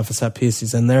weekend, it's off a set piece,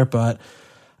 he's in there. But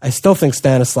I still think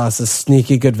Stanislas is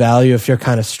sneaky good value if you're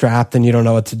kind of strapped and you don't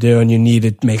know what to do and you need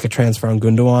to make a transfer on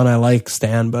Gundogan. I like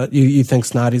Stan, but you think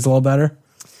Snoddy's a little better?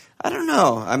 I don't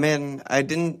know. I mean, I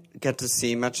didn't get to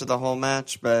see much of the whole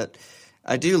match, but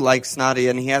I do like Snotty,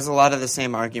 and he has a lot of the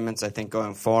same arguments, I think,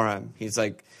 going for him. He's,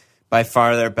 like, by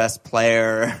far their best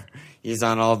player. He's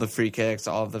on all the free kicks,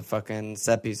 all the fucking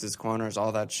set pieces, corners,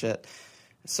 all that shit.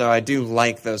 So I do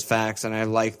like those facts, and I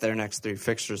like their next 3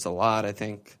 fixtures a lot. I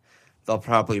think they'll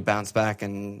probably bounce back.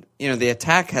 And, the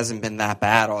attack hasn't been that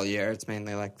bad all year. It's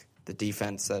mainly, like, the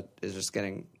defense that is just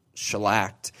getting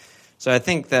shellacked. So I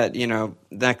think that,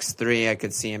 next 3, I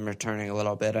could see him returning a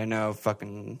little bit. I know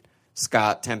fucking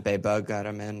Scott Tempe Bug got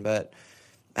him in, but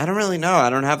I don't really know. I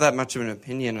don't have that much of an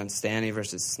opinion on Stanny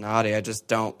versus Snotty. I just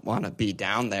don't want to be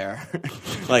down there.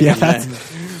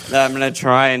 I'm gonna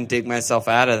try and dig myself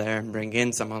out of there and bring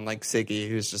in someone like Siggy,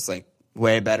 who's just like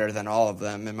way better than all of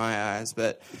them in my eyes.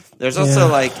 But there's also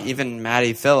like even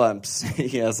Matty Phillips.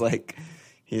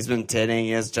 He's been titting.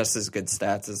 He has just as good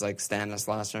stats as like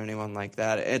Stanislas or anyone like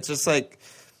that. It's just like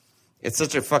it's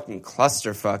such a fucking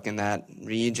clusterfuck in that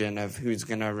region of who's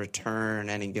going to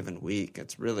return any given week.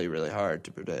 It's really, really hard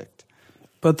to predict.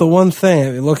 But the one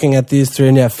thing, looking at these 3,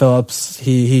 and Phillips,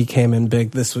 he came in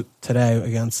big today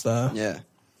against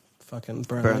fucking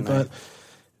Burnley. But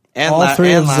and all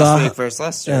 3 and last week versus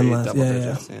Leicester. And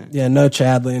no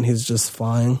Chadley, and he's just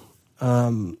flying.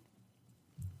 Zaha,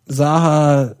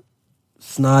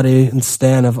 Snotty, and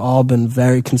Stan have all been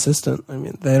very consistent. I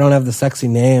mean, they don't have the sexy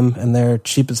name, and they're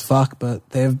cheap as fuck, but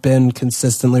they've been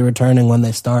consistently returning when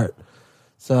they start.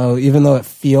 So even though it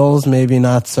feels maybe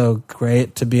not so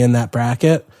great to be in that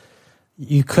bracket,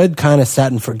 you could kind of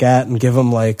set and forget and give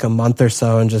them like a month or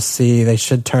so and just see they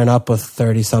should turn up with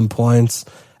 30-some points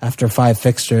after 5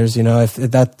 fixtures. If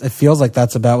it feels like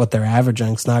that's about what they're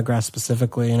averaging, Snodgrass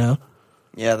specifically,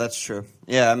 Yeah, that's true.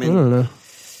 Yeah, I mean... I don't know.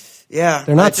 Yeah,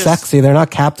 they're not sexy. They're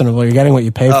not captainable. You're getting what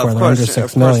you pay for. They're under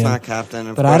 $6 million. Not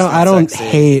captain. But I don't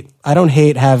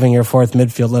hate having your 4th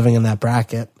midfield living in that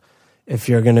bracket if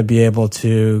you're going to be able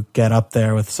to get up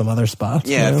there with some other spots.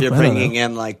 Yeah, if you're bringing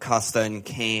in like Costa and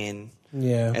Kane,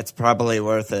 it's probably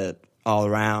worth it all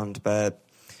around. But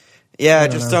I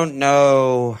just don't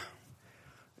know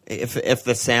if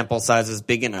the sample size is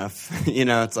big enough.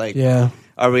 It's like,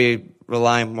 are we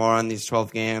relying more on these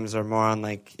 12 games or more on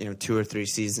 2 or 3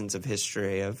 seasons of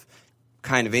history of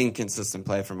kind of inconsistent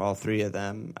play from all 3 of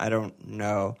them? I don't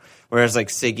know. Whereas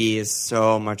Siggy is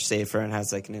so much safer and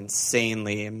has an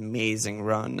insanely amazing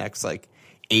run next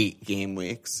 8 game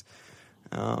weeks.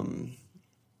 To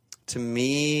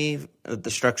me,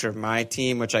 the structure of my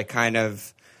team, which I kind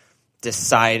of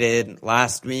decided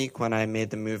last week when I made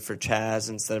the move for Chaz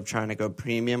instead of trying to go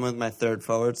premium with my 3rd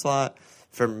forward slot,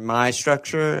 for my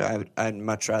structure, I'd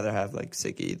much rather have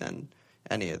Siggy than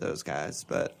any of those guys.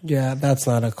 But yeah, that's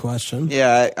not a question.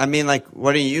 Yeah, I mean,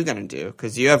 what are you gonna do?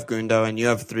 Because you have Gundo and you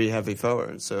have 3 heavy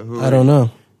forwards. So who? I don't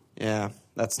know. Yeah,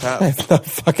 that's tough. I have no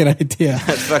fucking idea.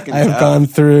 That's fucking I've tough. gone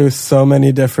through so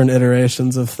many different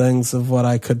iterations of things of what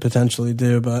I could potentially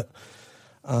do. But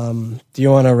do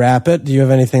you want to wrap it? Do you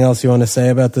have anything else you want to say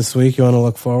about this week? You want to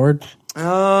look forward?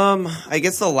 I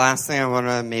guess the last thing I want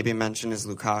to maybe mention is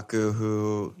Lukaku,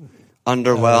 who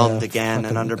underwhelmed again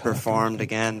and underperformed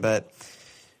again. But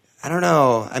I don't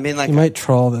know. I mean, he might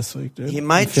troll this week, dude. He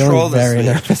might troll this week. I'm very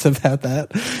nervous about that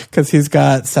because he's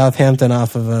got Southampton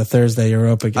off of a Thursday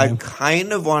Europa game. I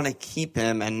kind of want to keep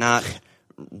him and not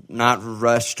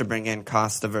rush to bring in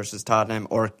Costa versus Tottenham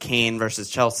or Kane versus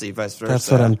Chelsea, vice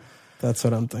versa. That's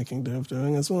what I'm thinking of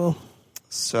doing as well.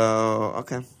 So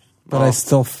okay. But I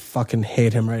still fucking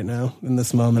hate him right now in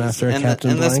this moment after a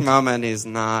captain blank. In this moment, he's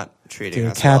not treating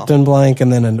us captain blank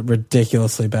and then a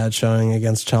ridiculously bad showing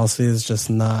against Chelsea is just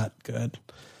not good.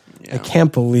 Yeah. I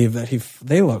can't believe that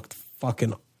they looked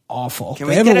fucking awful. Can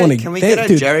we get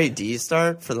a Jerry D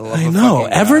start for the love of fucking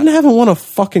God? Everton haven't won a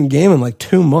fucking game in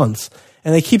 2 months.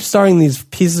 And they keep starting these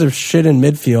pieces of shit in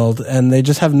midfield and they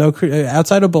just have no...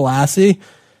 Outside of Balassi,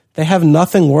 they have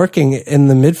nothing working in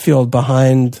the midfield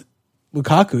behind...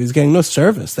 Lukaku, he's getting no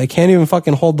service. They can't even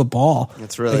fucking hold the ball.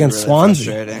 It's really, against really Swansea.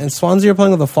 Frustrating. And Swansea are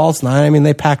playing with a false 9. I mean,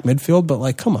 they pack midfield,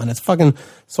 but come on, it's fucking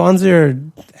Swansea are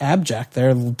abject.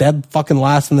 They're dead fucking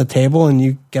last in the table, and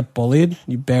you get bullied.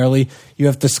 You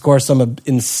have to score some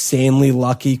insanely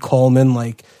lucky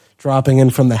Coleman dropping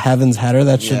in from the heavens header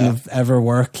that shouldn't have ever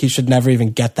worked. He should never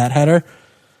even get that header.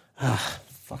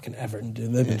 Fucking Everton,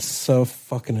 dude. They've been so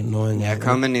fucking annoying. Yeah,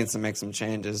 Coleman needs to make some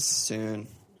changes soon.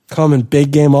 Coming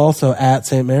big game also at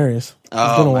St. Mary's. He's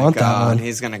gonna want that one.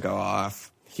 He's gonna go off.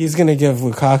 He's gonna give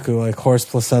Lukaku horse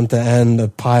placenta and a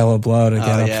pile of blow to get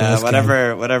up for this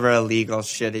game. Whatever illegal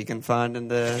shit he can find in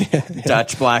the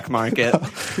Dutch black market.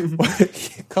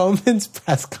 Coleman's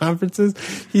press conferences,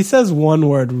 he says one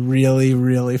word really,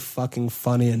 really fucking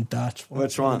funny in Dutch.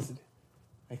 Which one?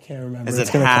 I can't remember. Is it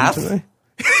half?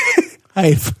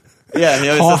 Hype. Yeah, he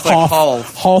always says like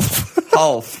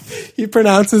Half. He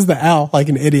pronounces the L like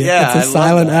an idiot. Yeah, it's a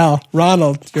silent L.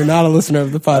 Ronald, you're not a listener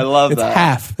of the pod. I love it's that.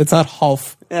 Half. It's not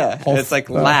half. Yeah, Half. it's like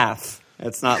laugh.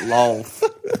 It's not lolf.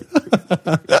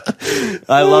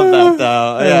 I love that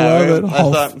though.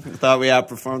 I thought we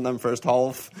outperformed them first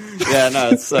half. Yeah, no,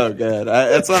 it's so good.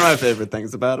 It's one of my favorite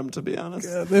things about him, to be honest.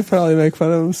 Yeah, they probably make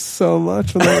fun of him so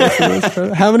much when they listen to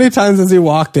this. How many times has he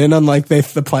walked in on like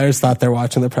the players thought they're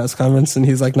watching the press conference and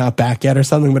he's like not back yet or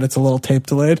something, but it's a little tape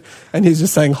delayed and he's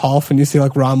just saying half and you see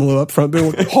like Romelu up front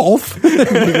being like half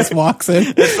and he just walks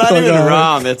in. It's not even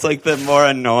Rom. It's like the more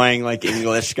annoying like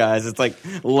English guys. It's like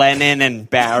Lennon and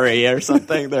Barry or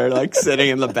something. They're like sitting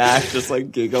in the back just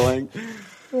like giggling.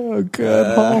 Oh,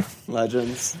 good.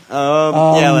 Legends.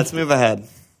 Yeah, let's move ahead.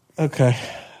 Okay.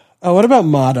 Oh, what about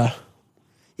Mata?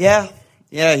 Yeah,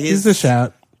 he's the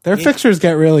shout. Their fixtures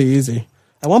get really easy.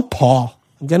 I want Paul.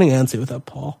 I'm getting antsy without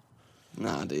Paul.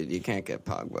 No, dude, you can't get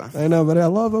Pogba. I know, but I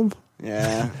love him.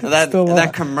 Yeah,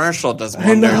 that commercial does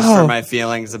wonders for my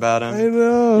feelings about him. I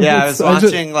know. Yeah, I was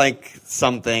watching like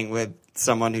something with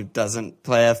someone who doesn't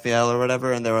play FPL or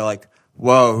whatever, and they were like,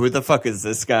 "Whoa, who the fuck is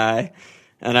this guy?"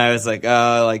 And I was like,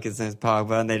 "Oh, like his name's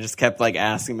Pogba," and they just kept like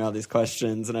asking me all these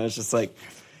questions, and I was just like,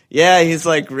 "Yeah, he's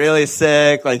like really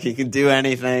sick, like he can do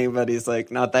anything, but he's like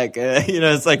not that good." You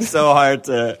know, it's like so hard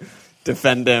to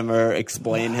defend him or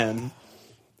explain him.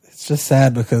 It's just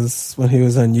sad because when he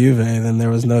was on Juve, then there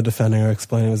was no defending or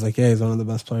explaining. It was like, yeah, he's one of the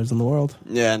best players in the world.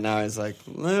 Yeah, now he's like,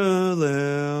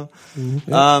 Lulu.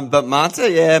 Mm-hmm. But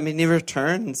Mata, yeah, I mean, he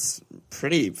returns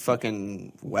pretty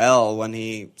fucking well when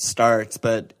he starts,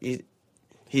 but he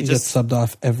just gets subbed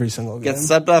off every single game. Gets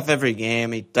subbed off every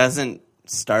game. He doesn't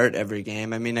start every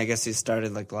game. I mean, I guess he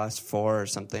started like the last 4 or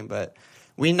something, but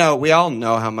we all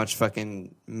know how much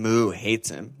fucking Moo hates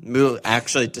him. Moo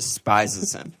actually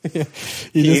despises him. Yeah.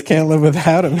 You just can't live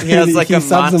without him. He has like a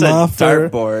Mata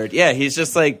dartboard. Yeah, he's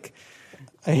just like,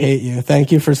 I hate you.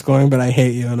 Thank you for scoring, but I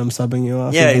hate you, and I'm subbing you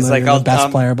off. Yeah, he's like, you're the best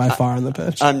player by far on the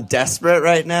pitch. I'm desperate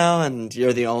right now, and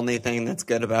you're the only thing that's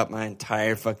good about my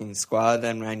entire fucking squad,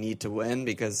 and I need to win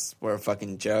because we're a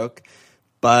fucking joke.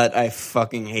 But I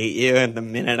fucking hate you, and the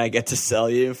minute I get to sell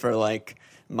you for like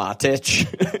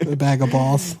Matic, a bag of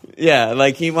balls. Yeah,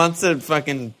 like he wants to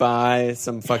fucking buy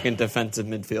some fucking defensive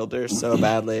midfielders so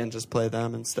badly and just play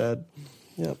them instead.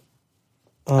 Yep.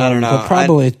 I don't know.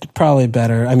 But probably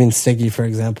better. I mean, Siggy, for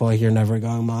example, like you're never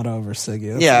going Mata over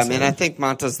Siggy. Yeah, I mean, I think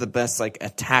Mata's the best like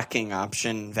attacking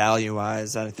option value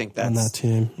wise. I think that's on that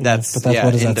team. That's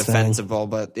what is indefensible.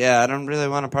 But yeah, I don't really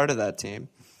want a part of that team.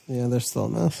 Yeah, they're still a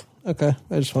mess. Okay,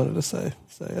 I just wanted to say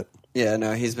it. Yeah,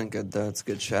 no, he's been good though. It's a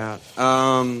good shout.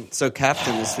 So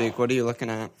captain this week, what are you looking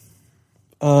at?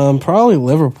 Probably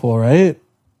Liverpool, right?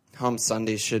 Home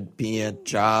Sunday should be a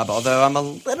job, although I'm a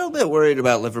little bit worried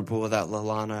about Liverpool without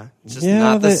Lallana. It's just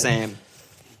not the same.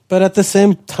 But at the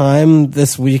same time,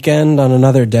 this weekend on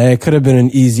another day, it could have been an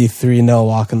easy 3-0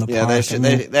 walk in the park.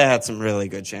 Yeah, they had some really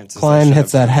good chances. Klein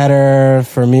hits that header.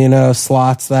 Firmino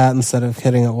slots that instead of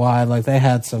hitting it wide. Like they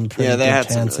had some pretty good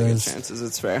chances. Some really good chances.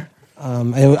 It's fair.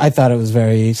 I thought it was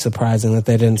very surprising that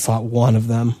they didn't slot one of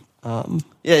them.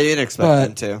 Yeah, you'd expect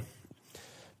them to.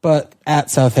 But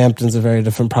at Southampton's a very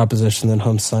different proposition than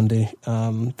home Sunday.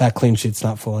 That clean sheet's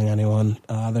not fooling anyone.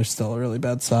 They're still a really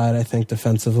bad side, I think,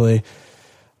 defensively.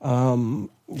 I don't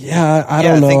know.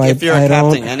 I think if you're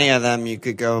captaining any of them, you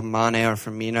could go Mane or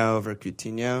Firmino over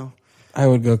Coutinho. I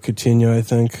would go Coutinho, I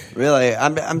think. Really?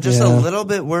 I'm just a little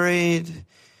bit worried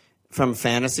from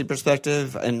fantasy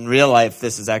perspective. In real life,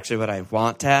 this is actually what I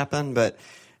want to happen, but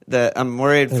I'm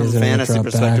worried from fantasy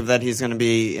perspective that he's going to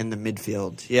be in the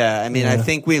midfield. Yeah, I mean, I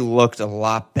think we looked a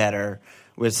lot better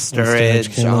with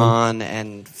Sturridge on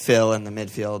and Phil in the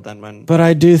midfield than when. But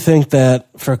I do think that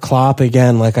for Klopp,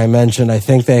 again, like I mentioned, I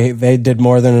think they did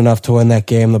more than enough to win that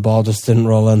game. The ball just didn't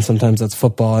roll in. Sometimes that's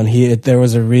football, and there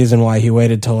was a reason why he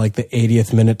waited till like the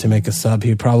 80th minute to make a sub.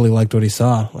 He probably liked what he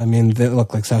saw. I mean, it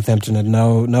looked like Southampton had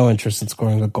no interest in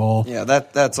scoring a goal. Yeah,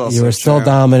 that's also you were still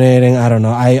dominating. I don't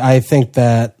know. I think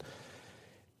that.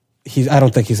 I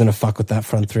don't think he's going to fuck with that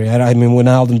front three. I mean,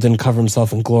 Wijnaldum didn't cover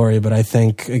himself in glory, but I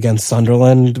think against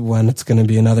Sunderland, when it's going to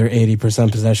be another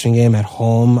 80% possession game at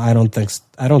home, I don't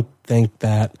think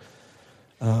that.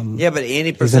 Yeah, but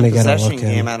 80% possession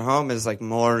game at home is like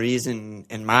more reason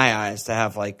in my eyes to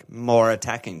have like more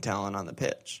attacking talent on the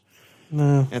pitch.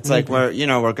 No, it's like we're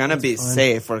going to be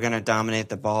safe. We're going to dominate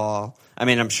the ball. I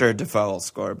mean, I'm sure Defoe will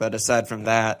score, but aside from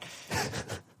that.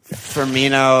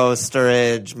 Firmino,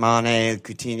 Sturridge, Mane,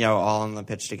 Coutinho all on the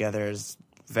pitch together is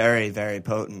very, very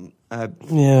potent.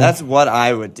 That's what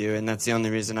I would do, and that's the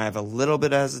only reason I have a little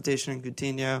bit of hesitation in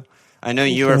Coutinho. I know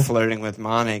you were flirting with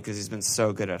Mane because he's been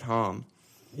so good at home.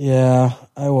 Yeah,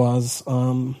 I was.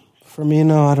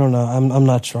 Firmino, I don't know. I'm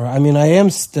not sure. I mean, I am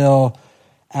still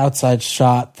outside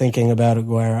shot thinking about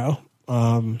Aguero.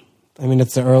 I mean,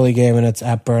 it's the early game and it's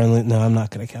at Burnley. No, I'm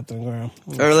not going to captain Aguero.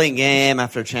 Early game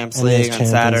after Champions League on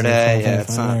Saturday. Yeah,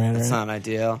 it's not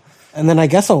ideal. And then I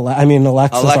guess, Alexis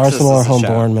Arsenal or home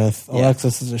Bournemouth. Yeah.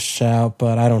 Alexis is a shout,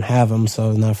 but I don't have him,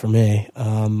 so not for me. Me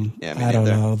I don't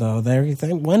know, though.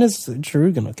 When is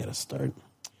Giroud going to get a start?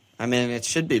 I mean, it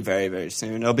should be very, very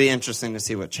soon. It'll be interesting to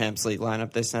see what Champions League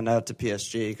lineup they send out to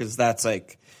PSG, because that's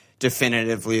like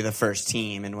definitively the first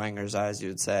team in Wenger's eyes, you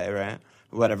would say, right?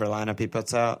 Whatever lineup he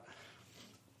puts out.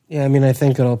 Yeah, I mean, I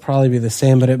think it'll probably be the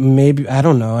same, but it may be, I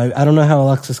don't know. I don't know how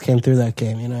Alexis came through that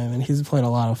game, you know. I mean, he's played a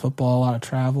lot of football, a lot of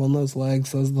travel in those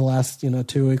legs, the last,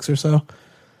 2 weeks or so.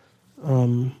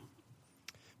 But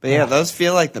yeah, those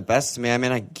feel like the best to me. I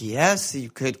mean, I guess you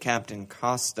could captain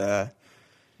Costa,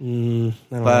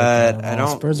 but I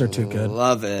don't Spurs are too good.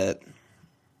 Love it.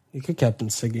 You could captain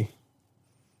Siggy.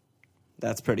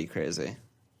 That's pretty crazy.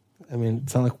 I mean,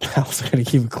 it's not like Palace are going to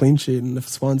keep a clean sheet and if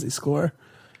Swansea score.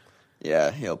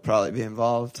 Yeah, he'll probably be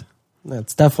involved.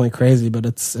 It's definitely crazy, but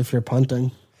it's if you're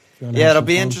punting. Yeah, it'll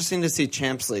be interesting to see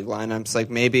Champions League lineups. Like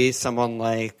maybe someone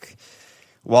like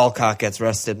Walcott gets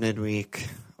rested midweek,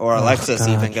 or Alexis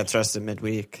even gets rested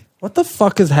midweek. What the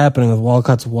fuck is happening with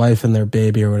Walcott's wife and their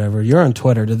baby or whatever? You're on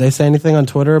Twitter. Did they say anything on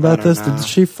Twitter about this? Know. Did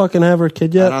she fucking have her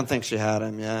kid yet? I don't think she had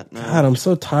him yet. No. God, I'm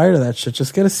so tired of that shit.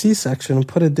 Just get a C-section and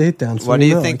put a date down. So what do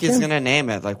you think he's going to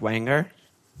name it? Like Wenger?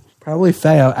 Probably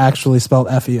Feo, actually spelled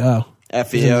F-E-O.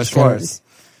 F-E-O Schwartz.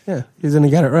 Yeah, he's going to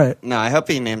get it right. No, I hope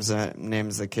he names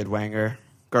the kid Wenger.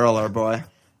 Girl or boy.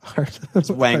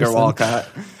 Wenger Walcott.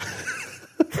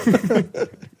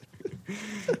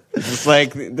 It's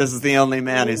like, this is the only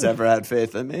man who's ever had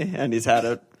faith in me, and he's had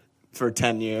it for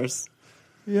 10 years.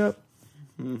 Yep.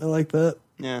 I like that.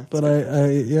 Yeah. But I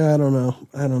don't know.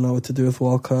 I don't know what to do with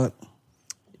Walcott.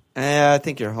 I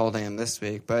think you're holding him this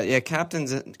week. But yeah,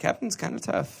 captain's kind of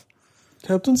tough.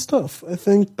 Captain's tough, I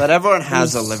think. But everyone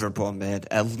has a Liverpool mid,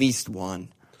 at least one.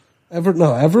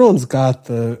 Everyone's got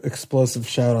the explosive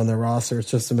shout on their roster. It's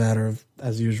just a matter of,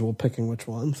 as usual, picking which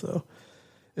one. So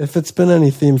if it's been any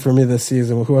theme for me this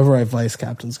season, whoever I vice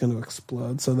captain's going to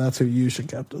explode. So that's who you should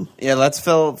captain. Yeah, let's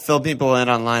fill people in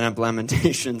on lineup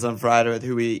lamentations on Friday with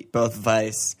who we both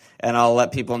vice, and I'll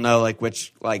let people know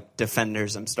which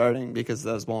defenders I'm starting, because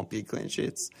those won't be clean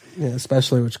sheets. Yeah,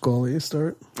 especially which goalie you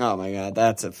start. Oh my god,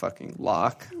 that's a fucking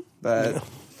lock. But yeah.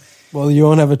 Well, you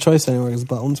won't have a choice anyway because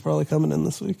Butland's probably coming in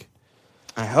this week.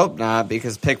 I hope not,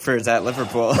 because Pickford's at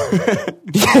Liverpool.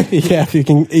 Yeah, if you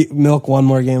can milk one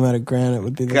more game out of Grant, it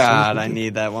would be the God, I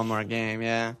need that one more game,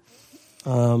 yeah.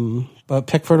 But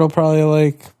Pickford will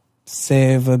probably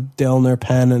save a Dillner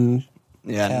pen and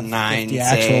 9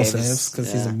 actual saves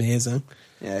because he's amazing.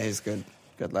 Yeah, he's good.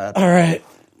 Good lad. All right,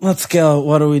 let's go.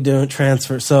 What are we doing?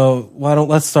 Transfer. So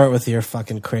let's start with your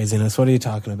fucking craziness. What are you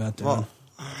talking about, Dylan? Well,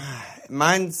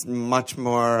 mine's much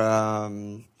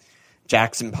more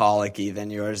Jackson Pollock-y than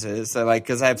yours is. So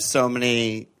because I have so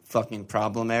many fucking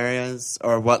problem areas,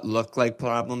 or what look like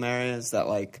problem areas, that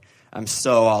I'm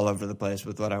so all over the place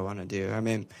with what I want to do. I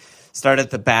mean, start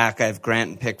at the back. I have Grant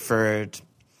and Pickford.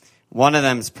 One of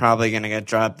them is probably going to get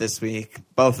dropped this week.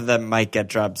 Both of them might get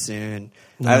dropped soon.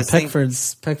 No,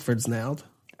 Pickford's nailed.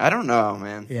 I don't know,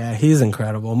 man. Yeah, he's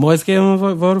incredible. Moyes gave him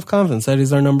a vote of confidence. Said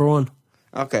he's our number one.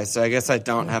 Okay, so I guess I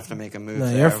don't have to make a move.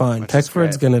 No, you're fine.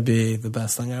 Pickford's going to be the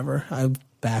best thing ever. I'm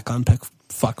back on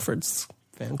Fuckford's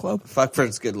fan club.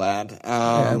 Fuckford's good lad.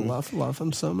 I love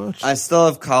him so much. I still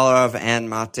have Kolarov and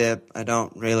Matip. I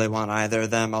don't really want either of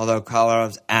them, although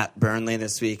Kolarov's at Burnley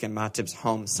this week and Matip's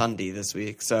home Sunday this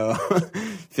week, so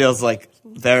feels like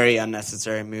very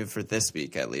unnecessary move for this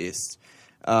week at least.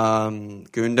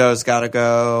 Gundo's got to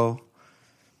go.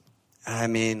 I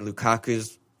mean,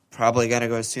 Lukaku's probably got to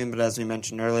go soon, but as we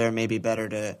mentioned earlier, maybe better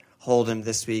to hold him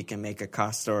this week and make a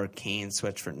Costa or Kane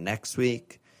switch for next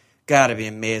week. Got to be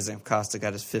amazing if Costa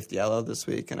got his 5th yellow this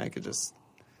week, and I could just...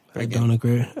 I don't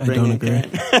agree. I don't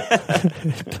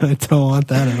want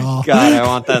that at all. God, I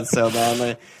want that so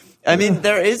badly. I mean,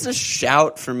 there is a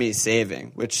shout for me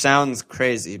saving, which sounds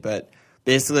crazy, but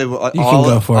basically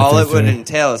all it would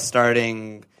entail is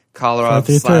starting Kolarov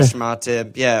 /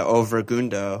 Matip, over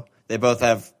Gundo. They both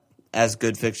have as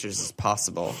good fixtures as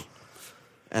possible.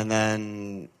 And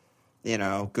then,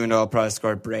 Gundo will probably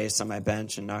score a brace on my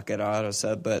bench and not get auto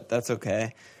sub, but that's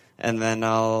okay. And then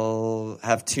I'll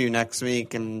have 2 next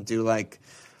week and do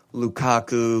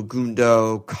Lukaku,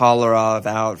 Gundo, Kolarov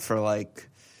out for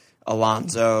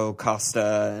Alonso,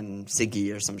 Costa, and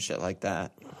Siggy or some shit like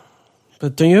that.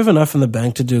 But don't you have enough in the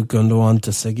bank to do Gundogan to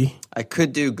Siggy? I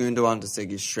could do Gundogan to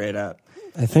Siggy straight up.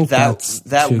 I think that's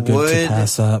too good to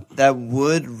pass up. That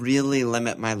would really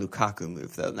limit my Lukaku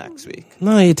move, though, next week.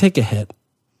 No, you take a hit.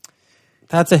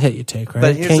 That's a hit you take, right?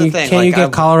 But here's the thing. Can't you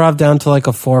get Kolarov down to like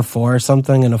a 4-4 or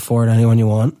something and afford anyone you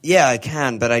want? Yeah, I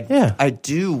can, but I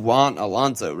do want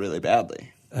Alonso really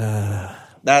badly.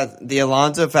 The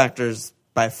Alonso factor is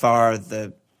by far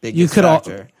the biggest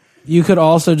factor. You could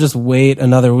also just wait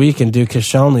another week and do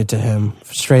Koscielny to him,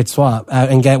 straight swap,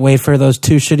 and wait for those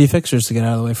 2 shitty fixtures to get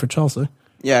out of the way for Chelsea.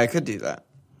 Yeah, I could do that.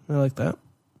 I like that.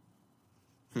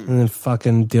 And then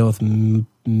fucking deal with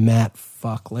Matt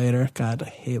fuck later. God, I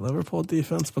hate Liverpool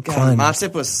defense, but Klein.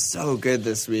 Matip was so good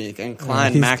this week, and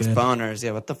Klein, Max Boners.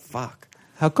 Yeah, what the fuck?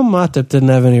 How come Matip didn't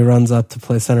have any runs up to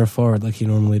play center forward like he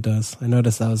normally does? I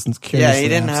noticed that was curious. Yeah, he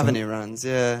didn't have any runs,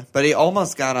 yeah. But he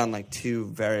almost got on like 2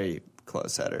 very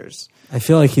close headers. I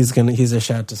feel like he's a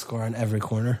shout to score on every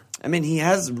corner. I mean, he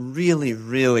has really,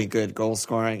 really good goal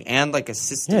scoring and like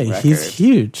assisting record. Yeah, he's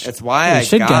huge. It's why he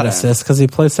should get assists because he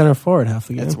plays center forward half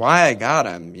the game. It's why I got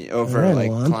him over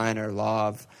like Klein or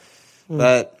Love.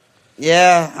 But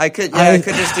yeah, I could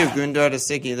just do Gundo to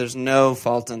Siggy. There's no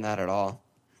fault in that at all.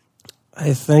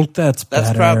 I think that's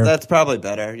better. That's probably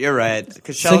better. You're right.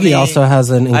 Siggy also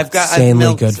has an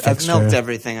insanely good fixture. I've milked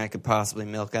everything I could possibly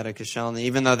milk out of Koscielny,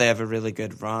 even though they have a really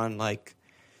good run. Like,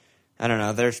 I don't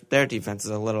know, their defense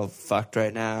is a little fucked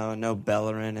right now. No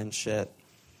Bellerin and shit.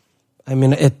 I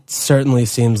mean, it certainly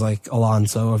seems like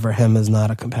Alonso over him is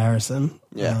not a comparison.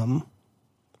 Yeah.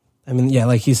 I mean, yeah,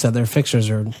 like you said, their fixtures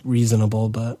are reasonable,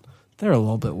 but they're a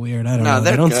little bit weird. I don't know.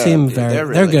 They don't seem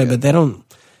very. They're good, but they don't.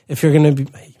 If you're going to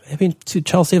be, I mean,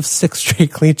 Chelsea have 6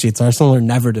 straight clean sheets. Arsenal are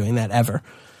never doing that ever.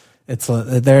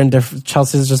 They're in different.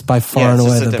 Chelsea's just by far and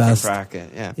away the best.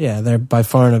 Bracket, yeah. Yeah, they're by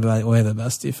far and away the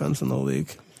best defense in the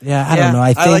league. Yeah, I don't know.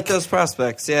 I like those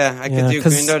prospects. Yeah, I could do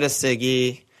Gundo to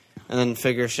Siggy, and then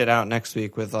figure shit out next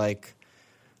week with like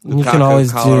Lukaku, you can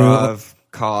always Kolarov,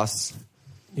 Costa.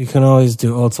 You can always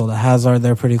do Özil to Hazard.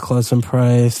 They're pretty close in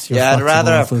price. I'd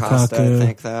rather have Costa, I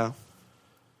think, though.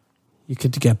 You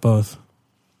could get both.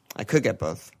 I could get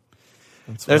both.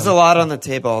 There's a lot on the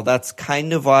table. That's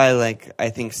kind of why, like,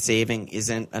 I think saving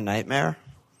isn't a nightmare.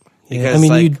 Because, yeah, I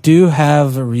mean, you do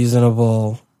have a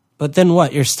reasonable... But then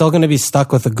what? You're still going to be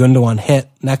stuck with a Gundogan hit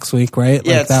next week, right?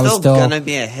 Yeah, like, it's still going to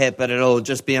be a hit, but it'll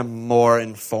just be a more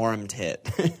informed hit.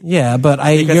 Yeah, but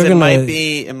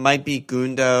it might be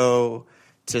Gundo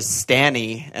to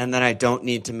Stanny, and then I don't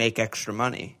need to make extra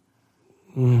money.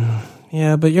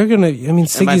 Yeah, but you're going to... I mean,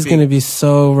 Siggy's going to be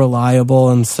so reliable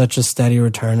and such a steady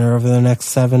returner over the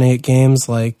next 7-8 games.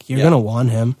 Like, you're going to want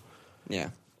him. Yeah.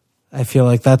 I feel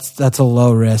like that's a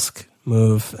low-risk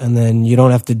move, and then you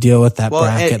don't have to deal with that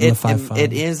bracket in the 5-5.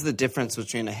 It is the difference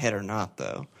between a hit or not,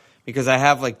 though, because I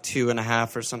have like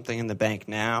 2.5 or something in the bank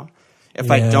now. If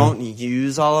I don't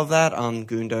use all of that on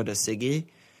Gundo to Siggy,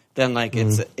 then like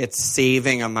it's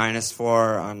saving a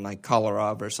 -4 on like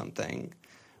Kolarov or something,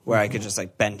 where I could just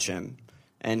like bench him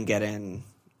and get in,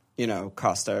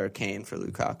 Costa or Kane for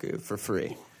Lukaku for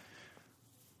free.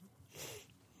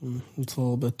 It's a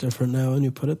little bit different now when you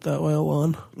put it that way,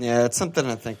 Alon. Yeah, it's something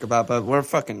to think about, but we're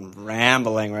fucking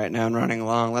rambling right now and running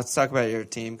along. Let's talk about your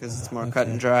team because it's more cut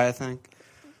and dry, I think.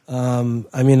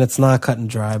 I mean, it's not cut and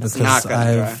dry because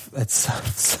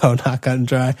it's so not cut and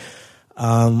dry.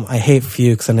 I hate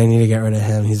Fuchs and I need to get rid of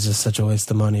him. He's just such a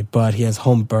waste of money. But he has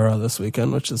home Borough this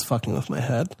weekend, which is fucking with my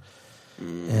head.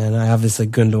 And I obviously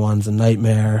Gundogan's a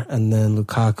nightmare, and then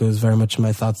Lukaku is very much in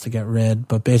my thoughts to get rid.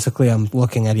 But basically, I'm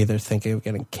looking at either thinking of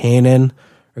getting Kane in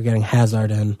or getting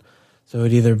Hazard in. So it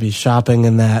would either be shopping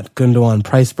in that Gundogan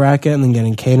price bracket and then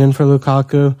getting Kane in for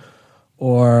Lukaku,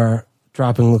 or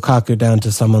dropping Lukaku down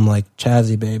to someone like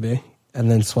Chazzy Baby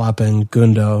and then swapping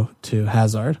Gundo to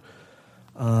Hazard.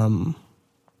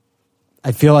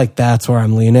 I feel like that's where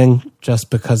I'm leaning just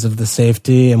because of the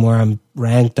safety and where I'm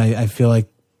ranked. I feel like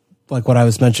what I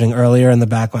was mentioning earlier in the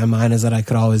back of my mind is that I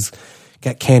could always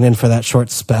get Kane in for that short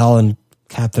spell and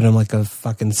captain him like a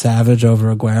fucking savage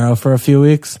over Aguero for a few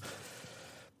weeks.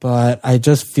 But I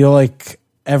just feel like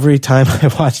every time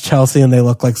I watch Chelsea and they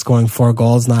look like scoring 4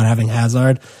 goals, not having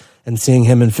Hazard, and seeing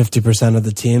him in 50% of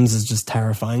the teams is just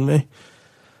terrifying me.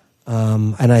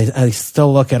 And I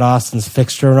still look at Austin's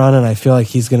fixture run, and I feel like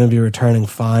he's going to be returning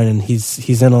fine, and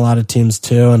he's in a lot of teams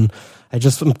too. And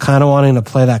I'm kind of wanting to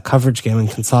play that coverage game and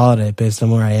consolidate based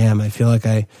on where I am. I feel like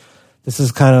this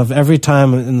is kind of every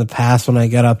time in the past when I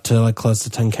get up to like close to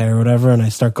 10K or whatever, and I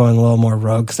start going a little more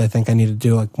rogue because I think I need to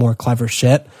do like more clever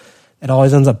shit. it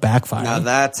always ends up backfiring. No,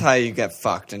 that's how you get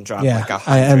fucked and drop Yeah, like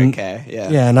 100K.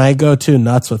 Yeah, and I go too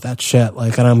nuts with that shit.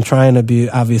 Like, and I'm trying to be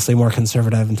obviously more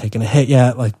conservative. I haven't taken a hit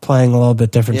yet. Like, playing a little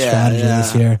bit different strategy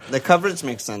this year. The coverage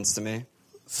makes sense to me.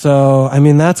 So, I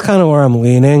mean, that's kind of where I'm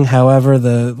leaning. However,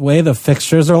 the way the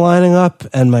fixtures are lining up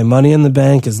and my money in the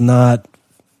bank is not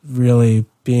really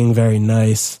being very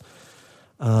nice.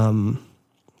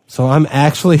 So I'm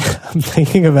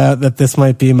thinking about that this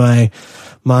might be my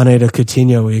Mane to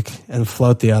Coutinho week and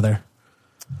float the other.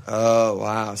 Oh,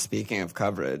 wow. Speaking of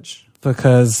coverage.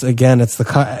 Because, again,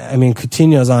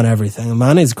 Coutinho's on everything.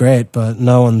 Mane's great, but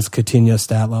no one's Coutinho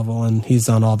stat level, and he's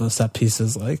on all those set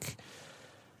pieces. Like,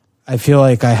 I feel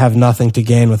like I have nothing to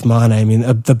gain with Mane. I mean,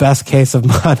 the best case of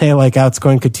Mane, like,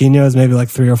 outscoring Coutinho is maybe like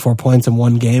 3 or 4 points in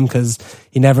one game because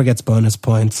he never gets bonus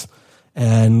points.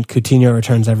 And Coutinho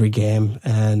returns every game,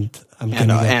 and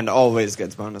and always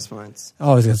gets bonus points.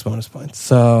 Always gets bonus points.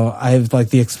 So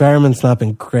the experiment's not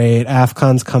been great.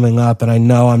 AFCON's coming up, and I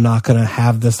know I'm not going to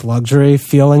have this luxury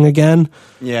feeling again.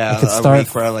 Yeah, a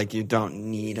week where like you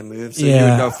don't need a move. So you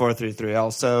would go 4-3-3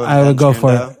 also. I would go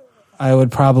for it. I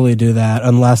would probably do that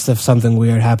unless if something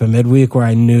weird happened midweek where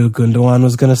I knew Gundogan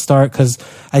was going to start, because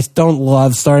I don't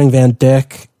love starting Van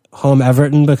Dijk home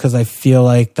Everton because I feel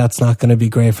like that's not going to be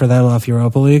great for them off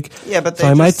Europa League. Yeah, but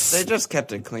they just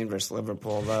kept it clean versus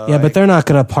Liverpool, though. Yeah, but they're not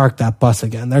going to park that bus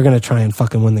again. They're going to try and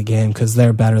fucking win the game because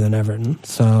they're better than Everton.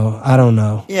 So, I don't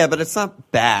know. Yeah, but it's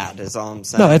not bad, is all I'm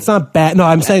saying. No, it's not bad. No,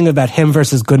 I'm saying about him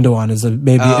versus Gundogan is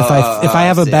maybe if I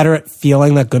have a better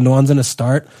feeling that Gundogan's going to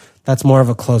start, that's more of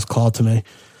a close call to me.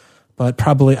 But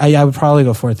probably, I would probably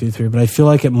go 4-3-3, but I feel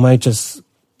like it might just...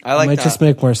 just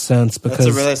make more sense because that's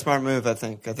a really smart move. I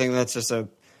think that's just a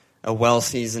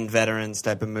well-seasoned veterans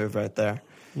type of move right there.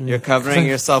 You're covering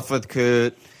yourself with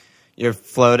Coot. You're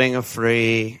floating a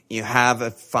free. You have a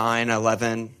fine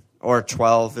 11 or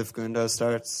 12 if Gundo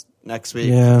starts next week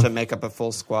to make up a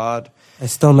full squad. I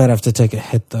still might have to take a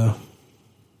hit though.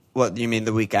 What, you mean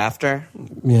the week after?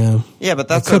 Yeah. Yeah, but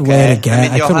that's I could okay. Wait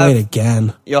again. I could wait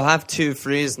again. You'll have 2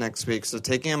 frees next week, so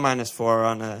taking a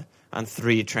 -4 on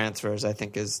 3 transfers, I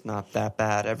think, is not that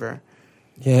bad ever.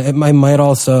 Yeah, I might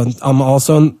also... I'm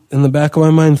also in the back of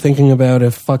my mind thinking about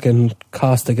if fucking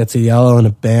Costa gets a yellow and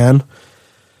a ban.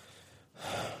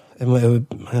 It would,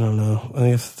 I don't know. I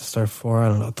have to start 4. I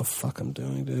don't know what the fuck I'm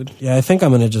doing, dude. Yeah, I think I'm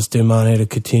going to just do Mane to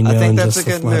Coutinho. I think that's a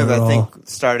good move. I think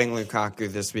starting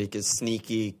Lukaku this week is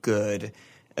sneaky good.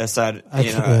 Aside,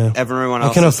 everyone else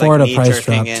I can afford a price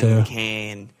drop too.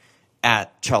 Kane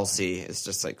at Chelsea is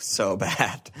just like so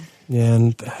bad. Yeah,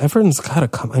 and Everton's got to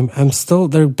come. I'm still.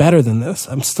 They're better than this.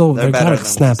 They got to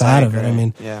snap out of it. I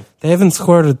mean, they haven't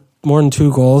scored more than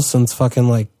 2 goals since fucking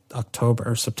like October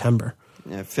or September.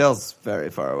 Yeah, it feels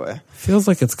very far away. Feels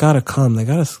like it's got to come. They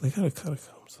got to come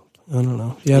something. I don't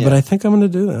know. Yeah, but I think I'm going to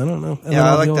do that. I don't know. And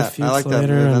I like that. I like that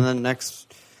move. And then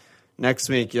next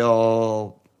week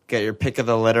you'll get your pick of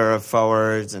the litter of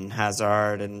forwards and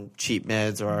Hazard and cheap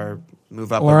mids, or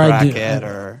move up a bracket,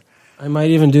 I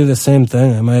might even do the same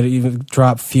thing. I might even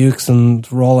drop Fuchs and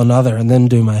roll another, and then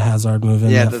do my Hazard move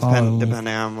in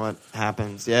depending on what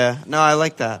happens. Yeah, no, I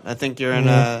like that. I think you're in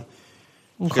a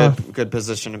good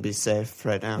position to be safe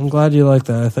right now. I'm glad you like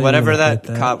that. I think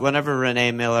whenever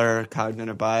Renee Miller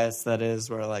cognitive bias that is,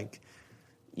 where like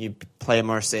you play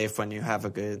more safe when you have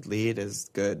a good lead, is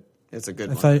good. It's a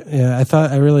good one.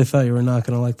 I really thought you were not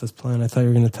going to like this plan. I thought you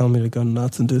were going to tell me to go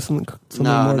nuts and do something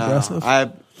more aggressive.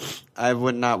 I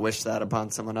would not wish that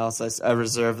upon someone else. I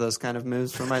reserve those kind of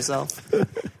moves for myself.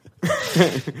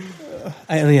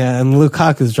 And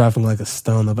Lukaku's dropping like a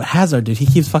stone though. But Hazard, dude, he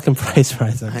keeps fucking price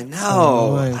rising. I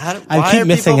know. I keep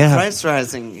missing out. Price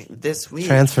rising this week?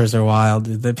 Transfers are wild,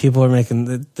 dude. The people are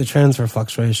making the transfer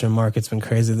fluctuation market's been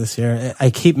crazy this year. I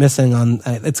keep missing on.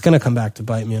 It's going to come back to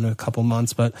bite me in a couple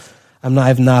months, but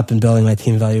I've not been building my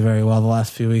team value very well the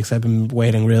last few weeks. I've been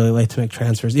waiting really late to make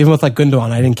transfers. Even with like Gundogan,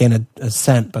 I didn't gain a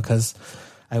cent because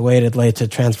I waited late to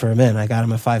transfer him in. I got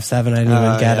him at 5.7. I didn't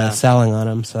even get a selling on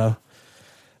him. So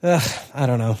I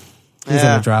don't know. He's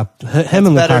gonna drop. Him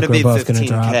and Lukaku are both gonna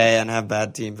drop. It's better to be 15K and have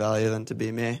bad team value than to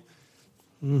be me.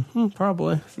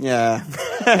 Probably. Yeah.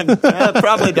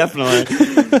 Probably, definitely.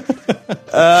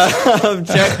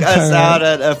 Check us out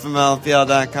at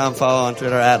fmlfpl.com. Follow on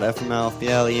Twitter at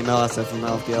fmlfpl. Email us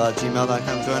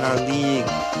fmlfpl@gmail.com. Join our league.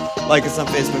 Like us on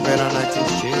Facebook, right on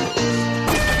iTunes.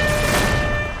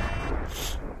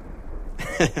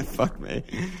 Cheers. Fuck me.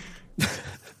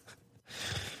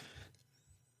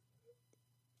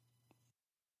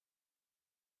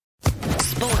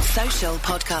 Sports Social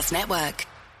Podcast Network.